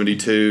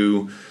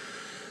 1972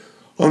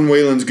 on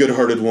Waylon's "Good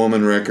Hearted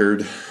Woman"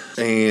 record,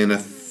 and I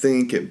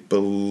think it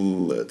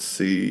was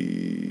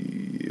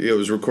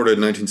recorded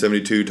in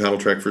 1972, title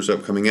track for his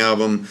upcoming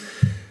album,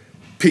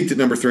 peaked at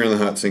number 3 on the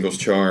Hot Singles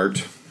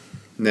chart.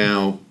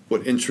 Now,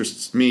 what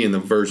interests me, and the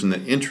version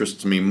that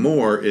interests me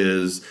more,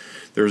 is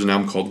there was an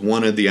album called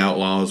 "Wanted the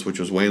Outlaws," which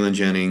was Waylon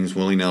Jennings,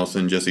 Willie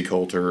Nelson, Jesse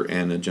Coulter,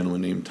 and a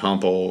gentleman named Tom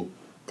Paul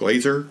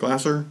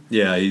Glasser.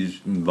 Yeah,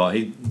 he's involved.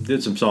 He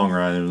did some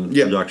songwriting,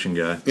 production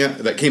guy. Yeah,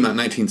 that came out in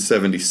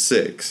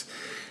 1976.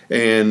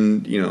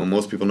 And,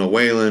 most people know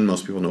Waylon,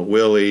 most people know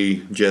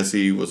Willie.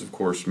 Jesse was, of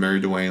course,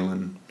 married to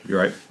Waylon. You're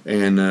right.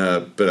 And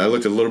but I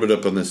looked a little bit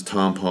up on this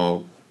Tom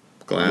Paul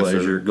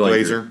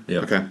Glaser. Yeah.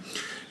 Okay.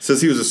 It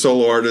says he was a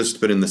solo artist,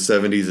 but in the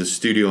 70s, his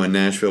studio in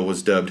Nashville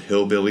was dubbed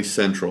Hillbilly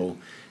Central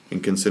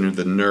and considered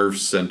the nerve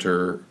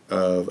center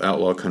of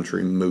outlaw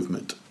country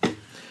movement.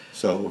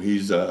 So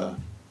he's kind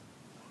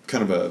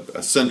of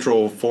a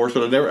central force,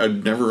 but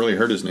I'd never really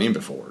heard his name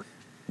before.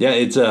 Yeah,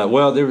 it's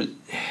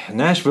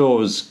Nashville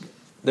was.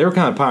 They were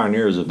kind of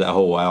pioneers of that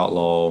whole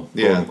outlaw,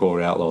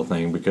 quote-unquote outlaw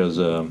thing because,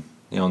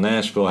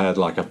 Nashville had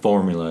like a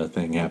formula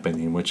thing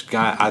happening, which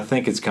I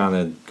think it's kind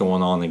of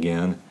going on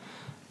again.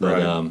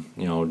 But,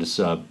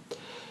 right.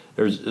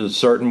 There's a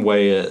certain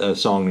way a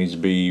song needs to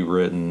be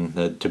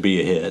written to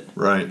be a hit.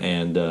 Right.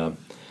 And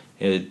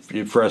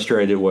it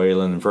frustrated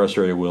Waylon and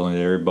frustrated Willie.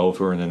 They both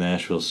were in the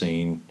Nashville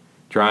scene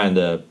trying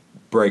to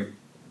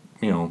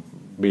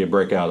be a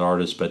breakout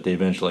artist, but they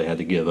eventually had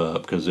to give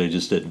up because they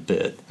just didn't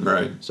fit.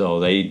 Right.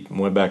 So they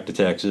went back to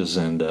Texas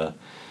and,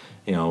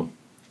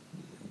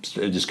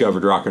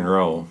 discovered rock and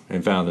roll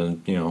and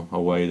found a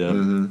way to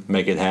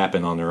make it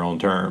happen on their own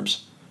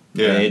terms.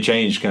 Yeah. And it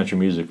changed country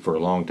music for a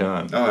long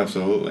time. Oh,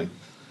 absolutely.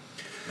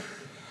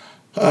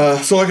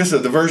 So like I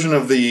said, the version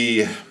of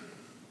the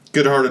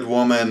Good-Hearted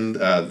Woman,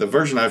 the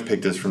version I've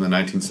picked is from the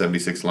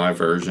 1976 live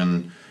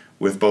version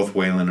with both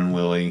Waylon and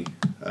Willie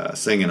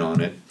singing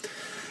on it.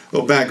 A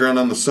little background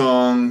on the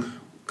song.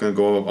 Going to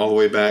go all the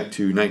way back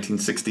to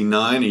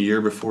 1969, a year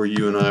before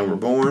you and I were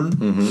born.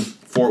 Mm-hmm.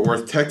 Fort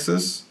Worth,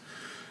 Texas.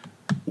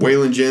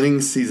 Waylon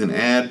Jennings sees an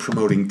ad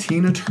promoting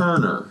Tina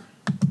Turner.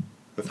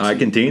 Of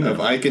Ike and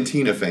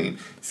Tina fame.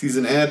 Sees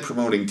an ad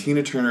promoting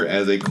Tina Turner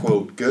as a,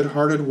 quote,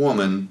 good-hearted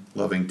woman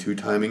loving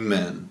two-timing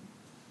men.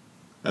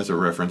 As a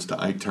reference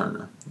to Ike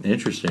Turner.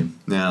 Interesting.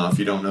 Now, if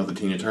you don't know the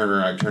Tina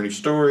Turner, Ike Turner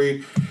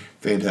story,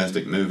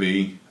 fantastic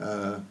movie.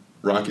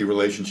 Rocky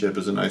relationship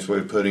is a nice way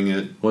of putting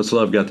it. What's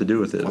love got to do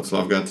with it? What's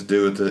love got to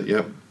do with it?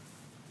 Yep.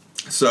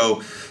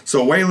 So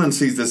Waylon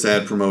sees this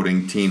ad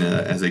promoting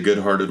Tina as a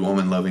good-hearted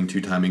woman loving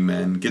two-timing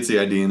men, gets the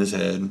idea in his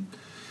head,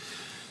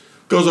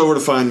 goes over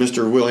to find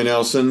Mr. Willie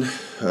Nelson,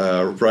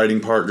 writing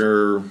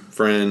partner,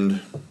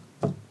 friend,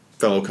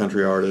 fellow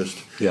country artist,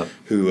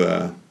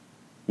 who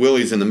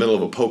Willie's in the middle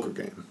of a poker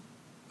game.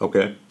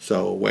 Okay.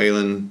 So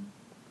Waylon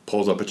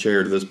pulls up a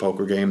chair to this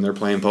poker game. They're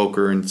playing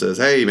poker and says,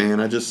 hey,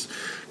 man, I just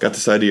got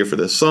this idea for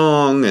this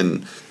song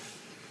and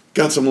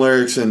got some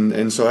lyrics.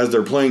 And so as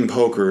they're playing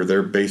poker,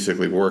 they're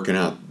basically working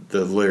out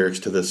the lyrics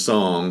to this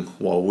song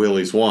while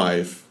Willie's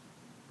wife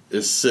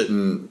is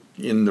sitting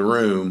in the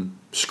room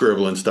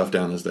scribbling stuff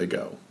down as they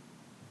go.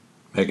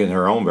 Making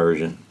her own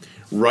version.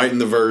 Writing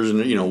the version.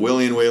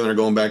 Willie and Waylon are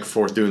going back and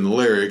forth doing the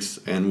lyrics,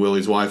 and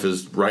Willie's wife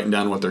is writing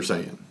down what they're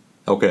saying.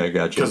 Okay, I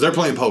got you. Because they're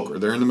playing poker.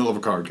 They're in the middle of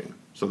a card game.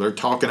 So they're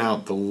talking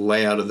out the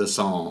layout of the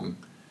song.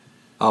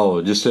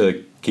 Oh, just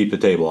to keep the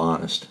table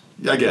honest.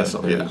 I guess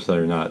so, yeah. So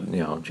they're not,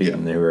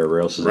 cheating whoever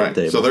else is at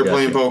the table. So they're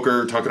playing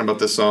poker, talking about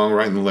this song,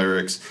 writing the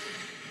lyrics.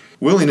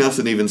 Willie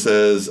Nelson even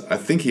says, I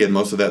think he had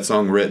most of that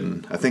song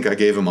written. I think I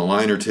gave him a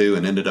line or two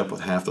and ended up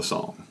with half the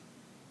song.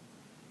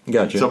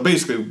 Gotcha. So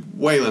basically,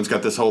 Waylon's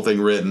got this whole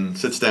thing written,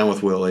 sits down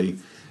with Willie.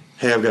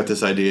 Hey, I've got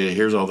this idea.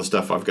 Here's all the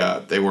stuff I've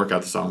got. They work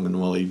out the song, and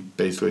Willie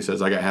basically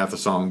says, I got half the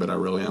song, but I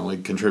really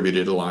only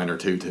contributed a line or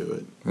two to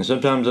it. And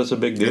sometimes that's a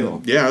big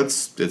deal. Yeah,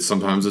 it's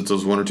sometimes it's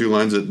those one or two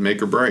lines that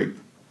make or break.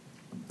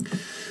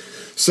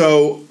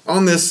 So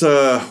on this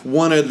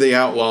Wanted the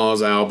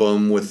Outlaws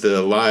album with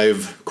the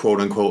live,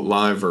 quote-unquote,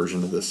 live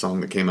version of this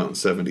song that came out in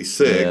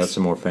 76. Yeah, that's a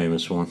more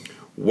famous one.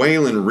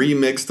 Waylon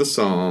remixed the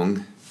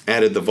song,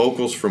 added the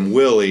vocals from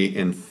Willie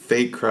and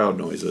fake crowd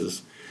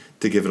noises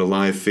to give it a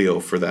live feel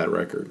for that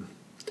record.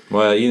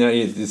 Well,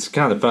 it's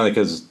kind of funny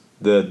because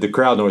the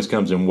crowd noise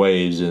comes in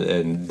waves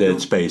and dead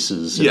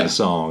spaces in the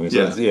song.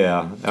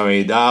 I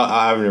mean,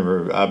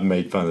 I've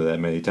made fun of that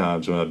many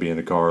times when I'd be in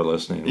the car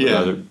listening with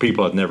other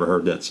people I'd never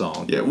heard that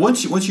song. Yeah,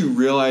 once you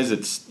realize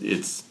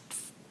it's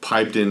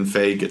piped in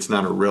fake, it's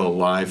not a real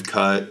live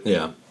cut.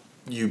 Yeah,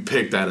 you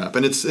pick that up,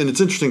 and it's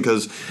interesting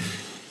because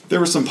there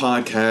were some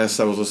podcasts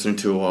I was listening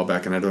to a while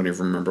back, and I don't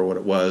even remember what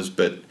it was,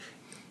 but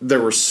there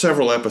were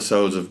several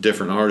episodes of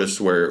different artists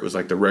where it was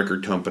like the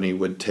record company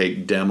would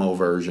take demo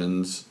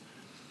versions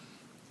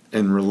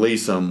and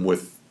release them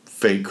with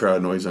fake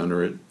crowd noise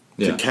under it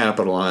to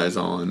capitalize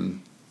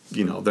on,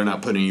 they're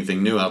not putting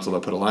anything new out, so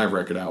they'll put a live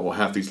record out. Well,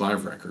 half these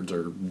live records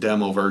are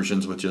demo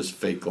versions with just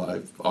fake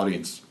live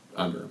audience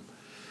under them.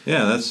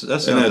 Yeah, that's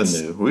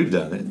nothing new. We've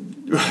done it.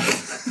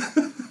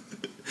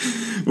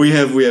 we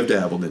have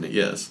dabbled in it,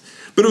 yes.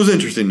 But it was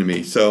interesting to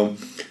me. So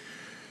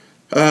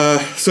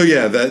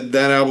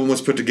that album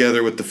was put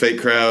together with the fake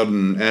crowd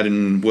and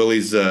adding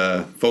Willie's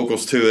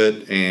vocals to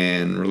it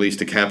and released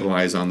to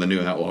capitalize on the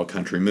new outlaw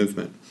country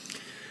movement.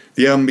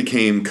 The album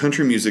became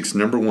country music's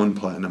 #1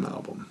 platinum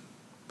album.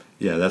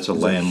 Yeah, that's a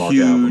landmark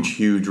album.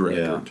 Huge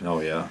record. Yeah.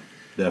 Oh, yeah.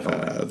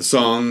 Definitely. The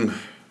song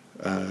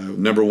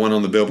number 1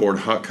 on the Billboard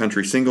Hot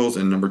Country Singles,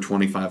 and number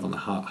 25 on the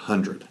Hot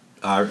 100.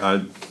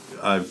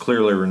 I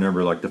clearly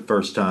remember like the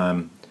first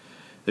time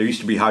there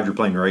used to be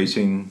hydroplane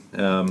racing in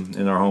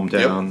our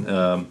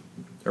hometown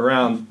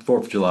around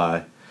 4th of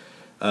July.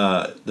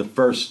 I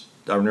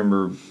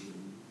remember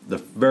the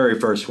very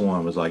first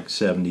one was like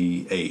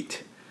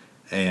 78,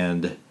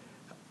 and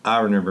I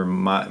remember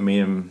me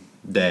and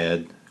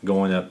Dad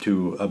going up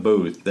to a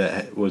booth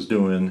that was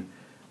doing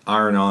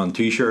iron-on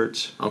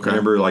T-shirts. Okay.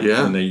 Remember,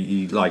 when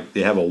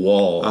they have a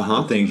wall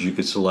of things you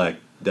could select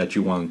that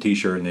you want on a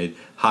T-shirt, and they'd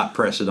hot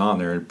press it on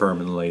there and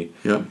permanently.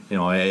 Yep.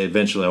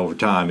 Eventually over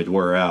time it'd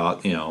wear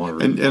out. And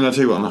I'll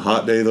tell you what, on a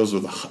hot day, those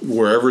were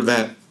wherever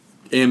that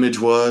image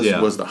was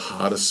the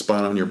hottest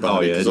spot on your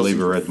body. Oh yeah, it'd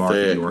leave a red mark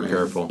if you weren't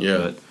careful.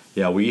 Yeah.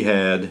 But, we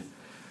had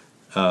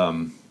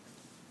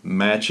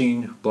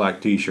matching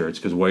black T-shirts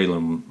because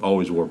Waylon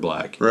always wore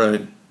black.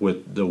 Right.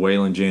 With the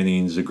Waylon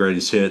Jennings, the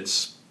greatest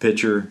hits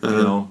picture,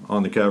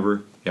 on the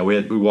cover. Yeah,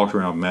 we walked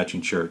around with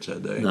matching shirts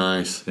that day.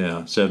 Nice.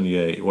 Yeah,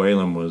 78.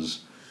 Waylon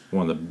was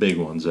one of the big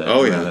ones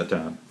around that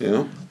time.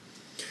 Yeah.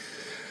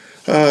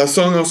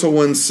 Song also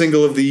won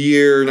Single of the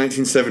Year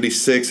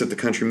 1976 at the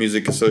Country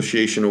Music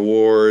Association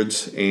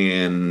Awards,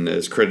 and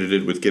is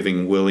credited with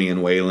giving Willie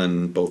and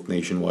Waylon both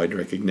nationwide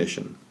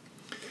recognition.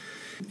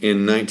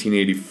 In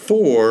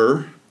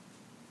 1984,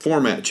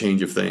 format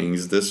change of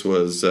things. This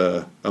was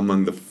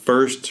among the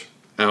first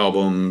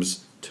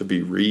albums to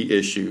be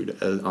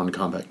reissued on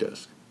compact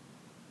disc.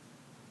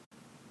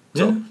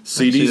 So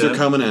CDs are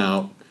coming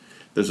out.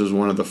 This was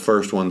one of the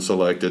first ones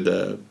selected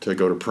to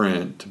go to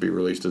print to be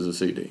released as a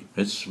CD.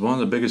 It's one of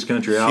the biggest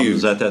country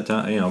albums at that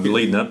time.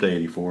 Leading up to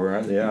 '84.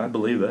 Right? Yeah, I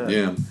believe that.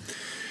 Yeah,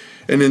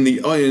 and in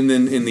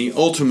the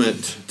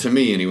ultimate, to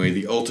me anyway,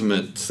 the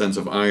ultimate sense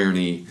of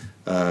irony,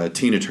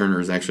 Tina Turner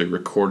has actually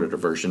recorded a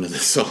version of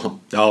this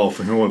song. Oh,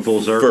 for going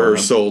full circle for her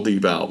Soul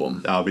Deep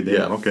album. I'll be damned.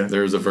 Yeah, okay.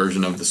 There's a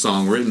version of the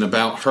song written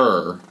about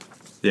her.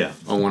 Yeah.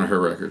 On one of her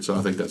records, so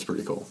I think that's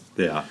pretty cool.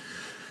 Yeah.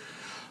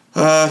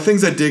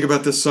 Things I dig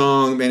about this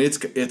song, man, it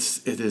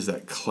is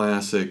that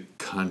classic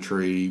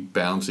country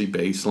bouncy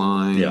bass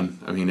line. Yeah.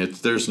 I mean,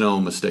 there's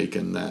no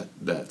mistaking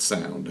that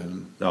sound.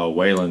 And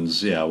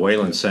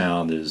Waylon's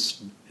sound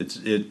is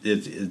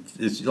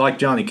it's like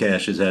Johnny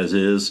Cash's has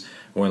his.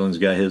 Waylon's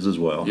got his as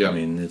well. Yeah. I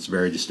mean, it's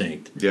very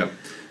distinct. Yeah.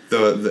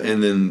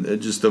 And then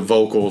just the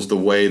vocals, the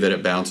way that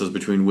it bounces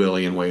between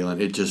Willie and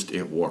Waylon,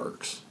 it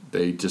works.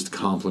 They just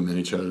complement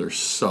each other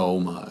so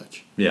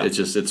much. Yeah.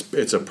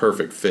 It's a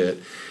perfect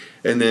fit.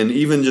 And then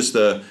even just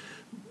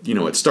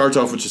it starts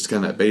off with just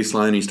kind of that bass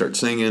line. He starts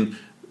singing.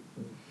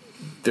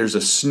 There's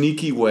a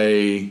sneaky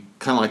way,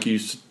 kind of like you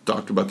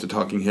talked about the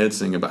Talking Heads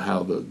thing about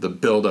how the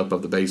build-up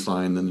of the bass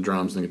line, then the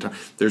drums and the guitar.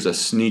 There's a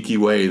sneaky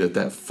way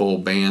that full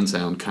band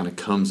sound kind of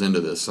comes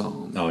into this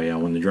song. Oh, yeah,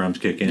 when the drums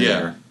kick in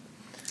there.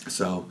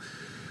 So,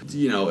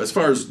 as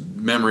far as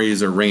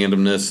memories or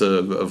randomness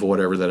of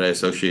whatever that I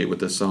associate with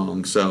this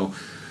song. So,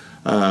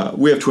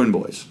 we have twin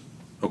boys.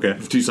 Okay.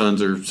 2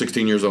 sons are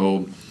 16 years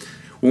old.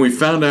 When we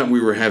found out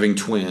we were having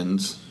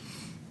twins,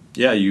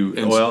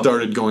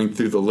 started going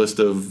through the list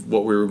of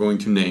what we were going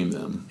to name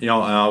them.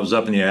 I was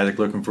up in the attic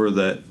looking for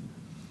that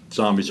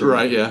zombie survivor.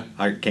 Right, yeah.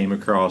 I came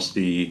across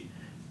the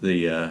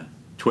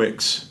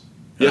Twix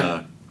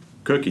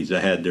cookies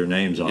that had their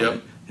names on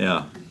it.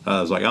 Yeah. I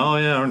was like, oh,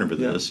 yeah, I remember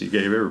this. You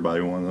gave everybody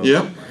one of those.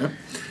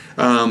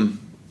 Yep.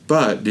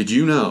 But did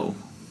you know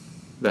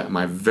that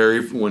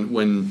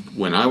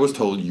when I was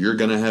told you're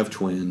going to have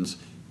twins,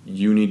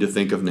 you need to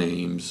think of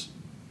names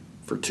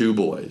for 2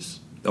 boys.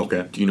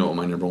 Okay. Do you know what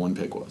my number 1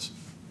 pick was?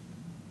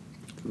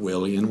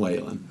 Willie and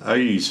Waylon. Are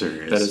you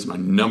serious? That is my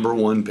number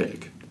 1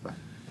 pick.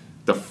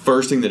 The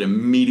first thing that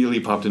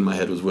immediately popped in my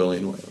head was Willie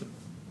and Waylon.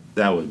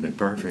 That would have been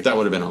perfect. That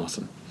would have been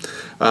awesome.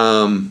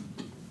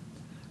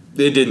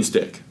 It didn't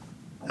stick.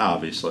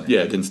 Obviously.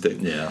 Yeah, it didn't stick.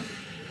 Yeah.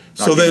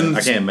 So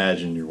I can't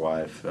imagine your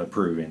wife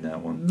approving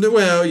that one.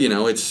 Well,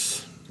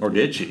 it's... Or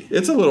did she?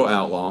 It's a little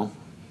outlaw.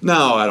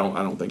 No, I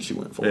don't think she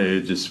went for it.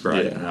 It just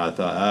right. Yeah. I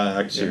thought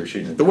I could see her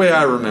shooting. The way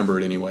I remember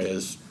it anyway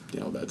is,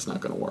 that's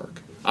not going to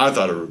work. I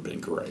thought it would have been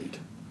great.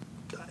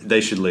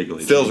 They should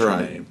legally. Phil's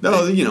right. Name.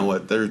 No, you know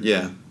what?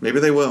 Maybe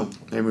they will.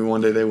 Maybe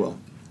one day they will.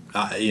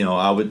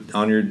 I would,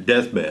 on your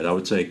deathbed, I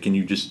would say, can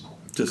you just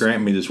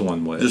grant me this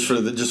one wish?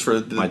 Just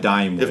for my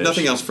dying wish. If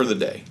nothing else, for the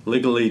day.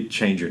 Legally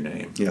change your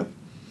name. Yep.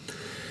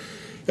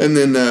 And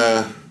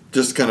then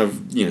just kind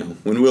of,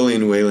 when Willie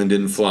and Waylon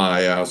didn't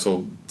fly, I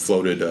also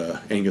floated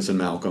Angus and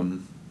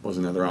Malcolm was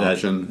another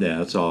option.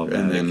 That's all.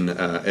 And then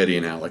Eddie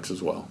and Alex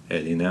as well.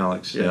 Eddie and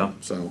Alex, yeah.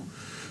 So,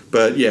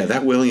 but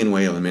that Willie and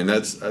Waylon, man,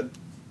 that's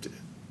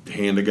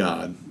hand to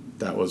God.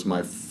 That was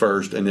my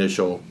first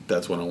initial.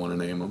 That's what I want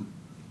to name them.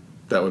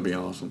 That would be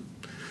awesome.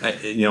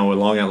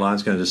 Along that line, I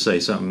was going to just say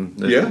something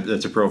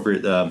that's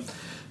appropriate. There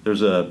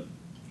was a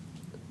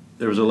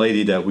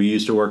lady that we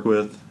used to work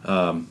with.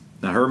 Now,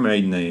 her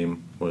maiden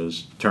name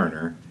was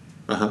Turner.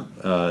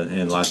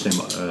 And last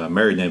name,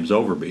 married name is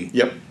Overby.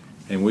 Yep.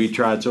 And we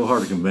tried so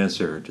hard to convince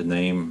her to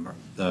name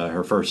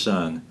her first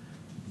son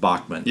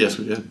Bachman. Yes,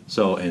 we did.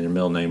 So, and her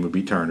middle name would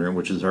be Turner,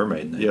 which is her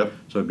maiden name. Yep.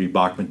 So it'd be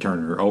Bachman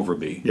Turner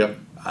Overby. Yep.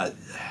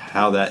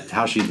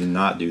 How she did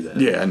not do that.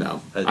 Yeah,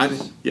 no.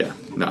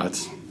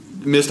 It's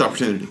missed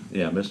opportunity.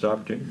 Yeah, missed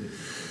opportunity.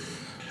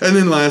 And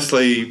then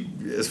lastly,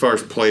 as far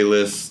as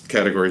playlist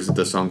categories that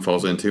this song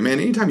falls into, man,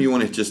 anytime you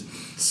want to just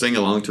sing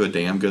along to a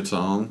damn good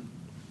song,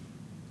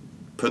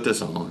 put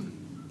this on.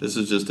 This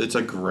is it's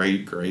a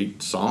great,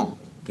 great song.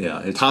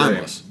 Yeah, it's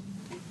timeless. Great.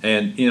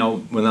 And,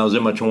 when I was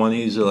in my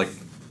 20s,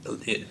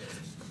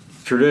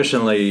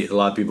 traditionally, a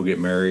lot of people get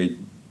married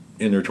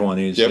in their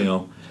 20s,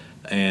 Yep.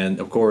 And,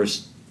 of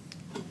course,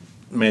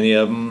 many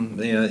of them,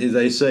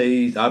 they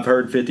say, I've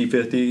heard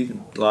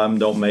 50-50, a lot of them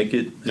don't make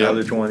it out of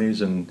their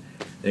 20s, and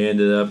they end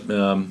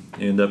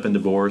up in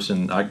divorce.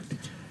 And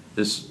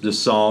this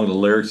song, the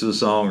lyrics of the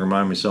song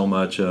remind me so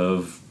much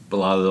of a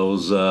lot of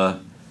those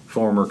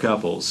former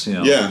couples,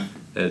 Yeah.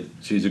 That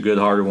she's a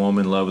good-hearted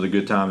woman, in love with a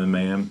good-timing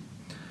man,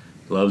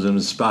 loves him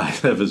in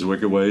spite of his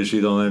wicked ways she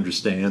don't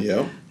understand.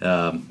 Yep.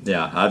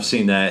 I've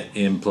seen that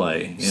in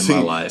play in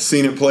my life.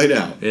 Seen it played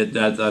out.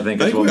 I think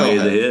that's what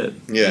made it a hit.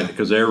 Yeah.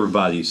 Because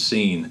everybody's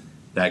seen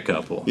that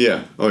couple.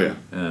 Yeah. Oh, yeah.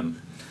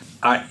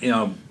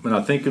 When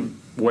I think of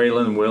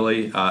Waylon and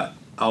Willie, I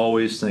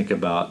always think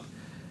about,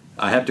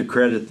 I have to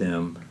credit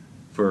them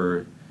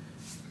for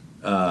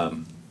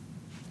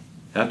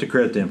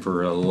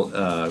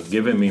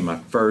giving me my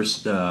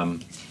first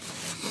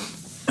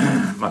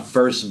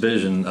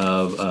vision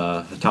of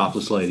a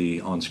topless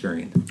lady on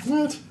screen.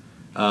 What?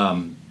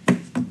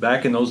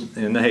 Back in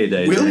the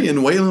heyday, Willie and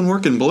Waylon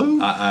working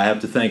blue? I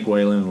have to thank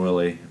Waylon and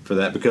Willie for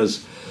that,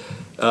 because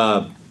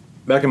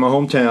back in my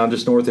hometown,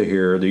 just north of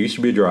here, there used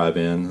to be a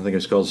drive-in. I think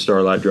it's called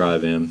Starlight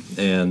Drive-In,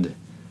 and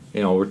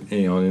in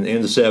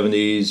the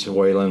 '70s,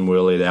 Waylon and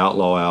Willie, the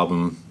Outlaw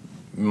album,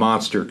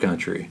 monster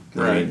country,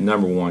 Right.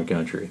 number one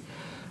country.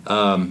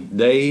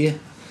 They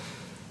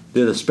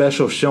did a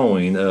special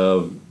showing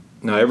of.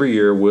 Now, every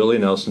year, Willie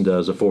Nelson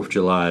does a 4th of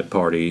July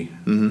party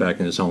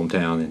back in his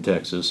hometown in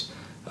Texas.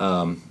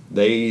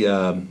 They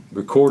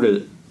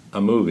recorded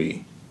a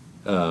movie,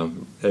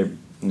 and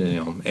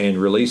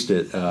released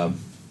it,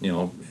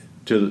 to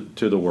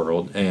the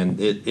world, and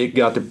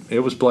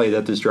it was played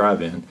at this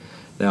drive-in.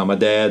 Now, my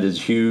dad is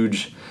a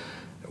huge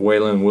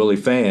Waylon and Willie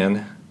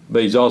fan,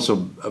 but he's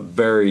also a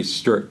very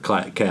strict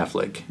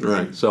Catholic.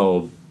 Right.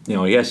 So,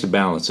 he has to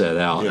balance that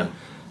out. Yeah.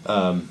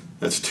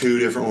 That's two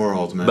different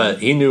worlds, man. But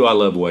he knew I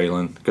loved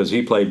Waylon because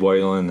he played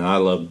Waylon, and I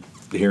loved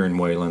hearing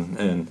Waylon.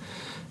 And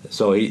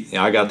so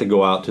I got to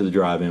go out to the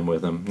drive-in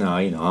with him. Now,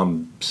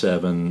 I'm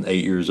 7,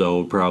 8 years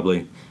old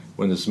probably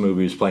when this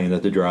movie was playing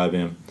at the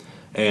drive-in.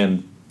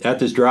 And at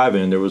this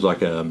drive-in, there was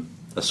like a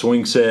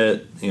swing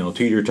set,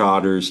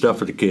 teeter-totters, stuff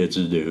for the kids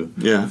to do.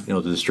 Yeah.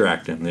 To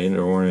distract them.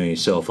 There weren't any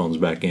cell phones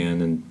back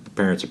in, and the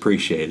parents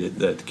appreciated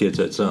that the kids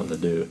had something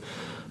to do.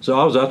 So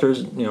I was out there,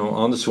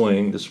 on the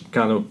swing, just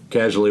kind of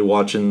casually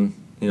watching,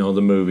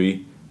 the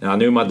movie. Now, I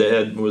knew my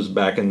dad was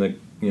back in the,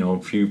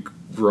 a few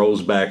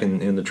rows back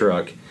in the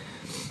truck.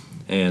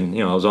 And,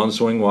 I was on the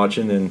swing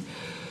watching, and,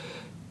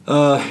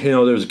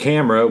 there was a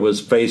camera,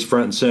 was faced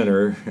front and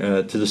center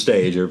to the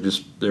stage.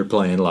 They're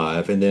playing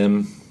live. And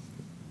then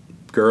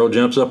girl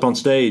jumps up on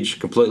stage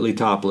completely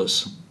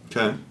topless.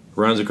 Okay.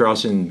 Runs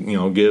across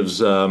and,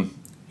 gives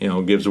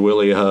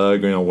Willie a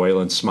hug.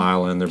 Waylon's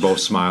smiling. They're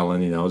both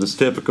smiling. This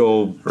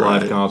typical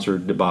live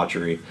concert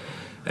debauchery.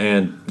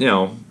 And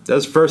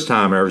that's the first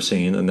time I ever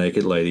seen a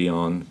naked lady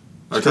on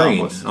screen.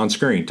 Topless. On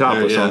screen,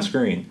 topless on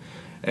screen.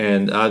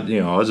 And I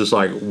was just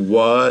like,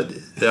 what?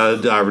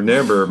 I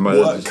remember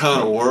what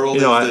kind of world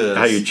is this?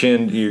 How your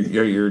chin,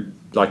 your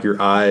like your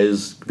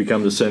eyes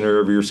become the center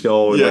of your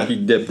skull. Yeah. Like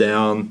you dip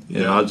down.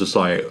 Yeah. I was just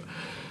like,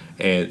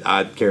 and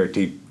I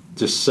guarantee.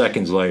 Just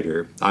seconds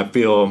later, I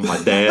feel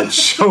my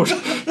dad's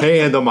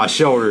hand on my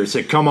shoulder. He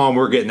said, "Come on,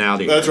 we're getting out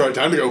of here." That's right.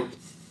 Time to go.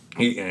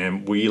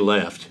 And we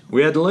left.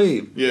 We had to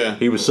leave. Yeah.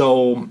 He was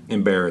so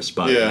embarrassed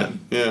by that.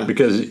 Yeah.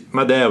 Because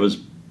my dad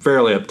was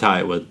fairly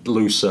uptight with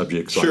loose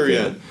subjects like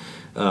that.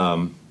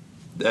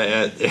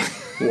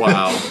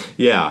 Wow.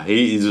 Yeah.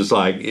 He's just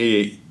like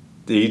he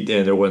and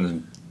there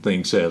wasn't a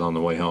thing said on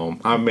the way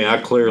home. I mean,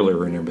 I clearly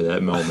remember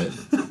that moment.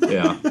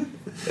 Yeah.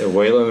 A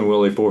Waylon and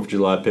Willie 4th of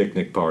July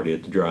picnic party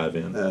at the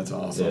drive-in. That's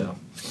awesome. Yeah.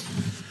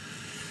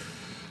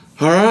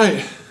 All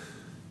right.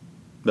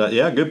 But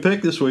yeah, good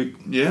pick this week.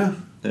 Yeah.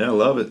 Yeah, I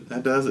love it.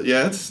 That does it.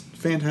 Yeah, it's a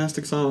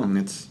fantastic song.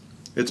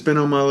 It's been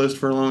on my list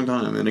for a long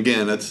time. And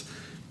again, I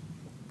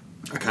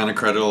kind of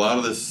credit a lot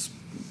of this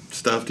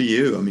stuff to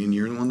you. I mean,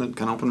 you're the one that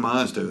kind of opened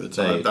my eyes to it.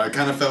 So I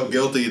kind of felt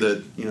guilty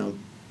that,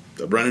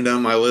 running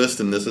down my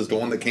list and this is the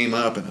one that came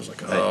up. And I was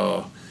like,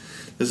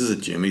 this is a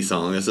Jimmy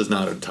song. This is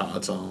not a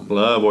Todd song.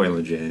 Love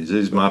Waylon Jennings.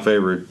 He's my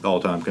favorite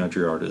all-time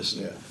country artist.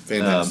 Yeah,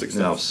 fantastic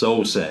stuff. I was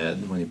so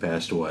sad when he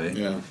passed away.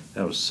 Yeah.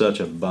 That was such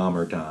a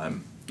bummer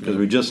time. Because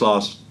we just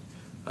lost,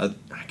 I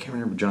can't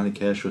remember if Johnny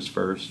Cash was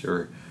first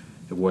or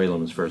if Waylon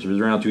was first. It was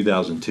around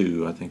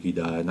 2002, I think he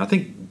died. And I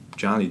think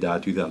Johnny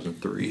died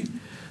 2003.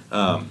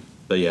 But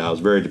yeah, I was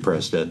very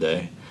depressed that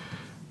day.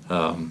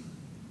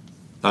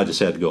 I just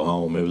had to go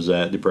home. It was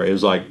that depressed. It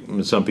was like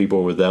some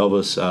people with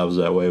Elvis. I was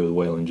that way with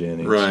Waylon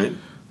Jennings. Right.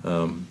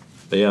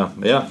 But yeah.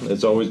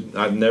 It's always.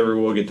 I never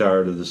will get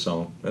tired of this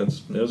song. It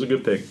was a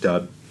good pick,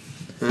 Todd.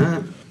 All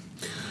right.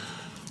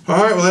 All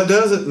right. Well, that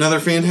does it.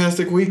 Another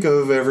fantastic week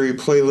of Every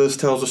Playlist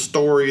Tells a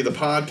Story, the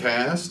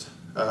podcast.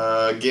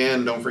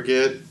 Again, don't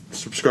forget,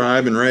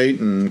 subscribe and rate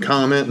and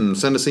comment and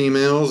send us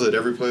emails at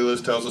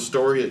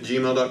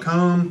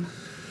everyplaylisttellsastory@gmail.com.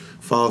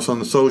 Follow us on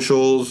the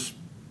socials.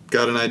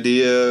 Got an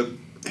idea?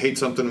 Hate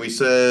something we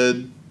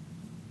said?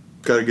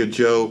 Got a good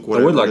joke?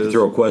 I would like to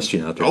throw a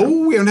question out there.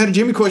 Oh, we haven't had a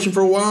Jimmy question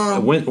for a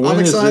while. I'm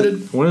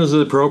excited. When is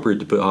it appropriate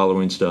to put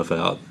Halloween stuff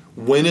out?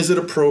 When is it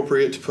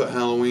appropriate to put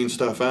Halloween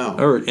stuff out?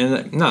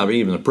 And not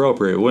even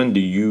appropriate. When do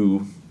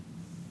you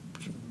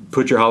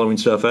put your Halloween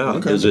stuff out?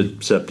 Okay. Is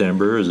it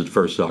September? Is it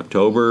 1st of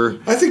October?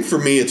 I think for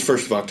me it's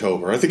 1st of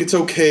October. I think it's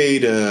okay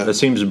to... That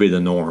seems to be the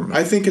norm.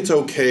 I think it's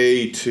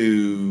okay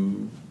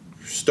to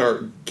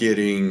start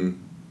getting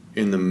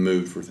in the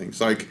mood for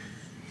things. Like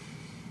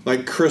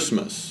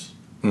Christmas.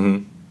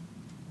 Mm-hmm.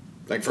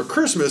 Like for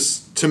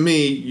Christmas, to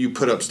me, you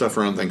put up stuff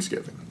around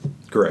Thanksgiving.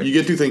 Correct. You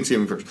get through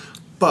Thanksgiving first.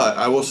 But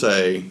I will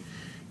say,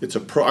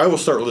 I will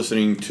start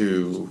listening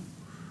to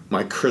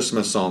my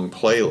Christmas song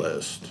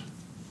playlist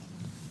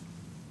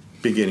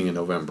beginning in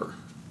November.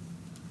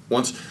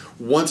 Once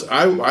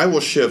I will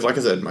shift, like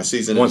I said, my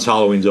season. Once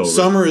Halloween's over.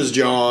 Summer is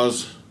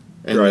Jaws,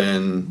 and right.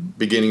 then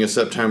beginning of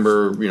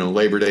September,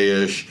 Labor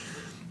Day-ish,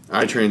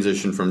 I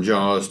transition from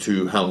Jaws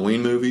to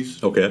Halloween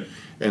movies. Okay.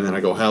 And then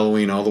I go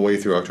Halloween all the way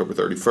through October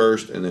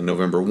 31st, and then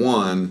November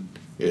 1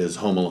 is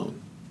Home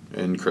Alone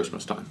and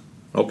Christmas time.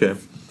 Okay.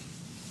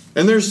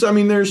 And there's still...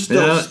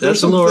 that's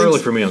there's a little things, early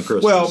for me on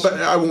Christmas. Well, but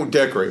I won't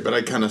decorate, but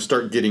I kind of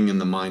start getting in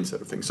the mindset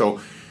of things. So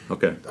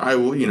okay. I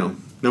will,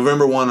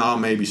 November 1, I'll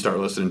maybe start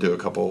listening to a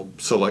couple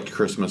select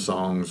Christmas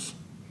songs,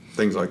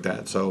 things like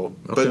that. So,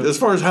 okay. But as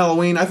far as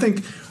Halloween, I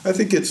think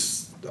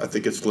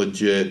it's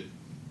legit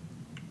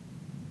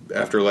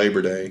after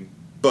Labor Day.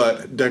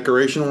 But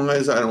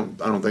decoration-wise, I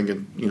don't think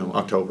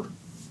October.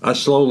 I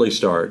slowly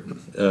start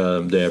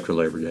day after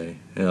Labor Day.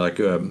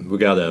 And we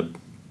got a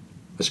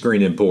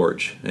screened-in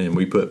porch, and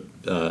we put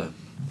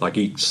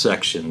each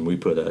section we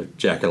put a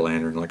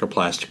jack-o'-lantern, like a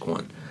plastic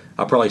one.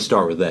 I'll probably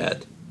start with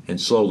that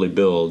and slowly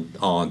build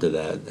on to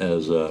that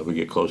as we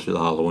get closer to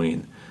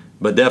Halloween.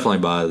 But definitely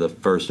by the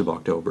 1st of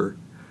October.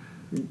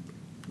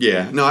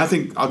 Yeah, no, I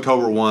think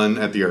October 1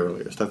 at the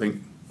earliest. I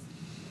think.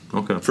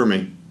 Okay. For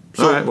me.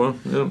 So, all right. Well.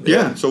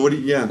 Yeah. So what do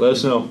you? Yeah. Let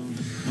us know.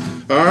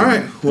 All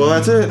right. Well,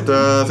 that's it.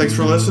 Thanks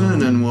for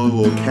listening, and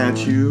we'll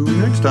catch you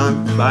next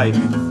time. Bye.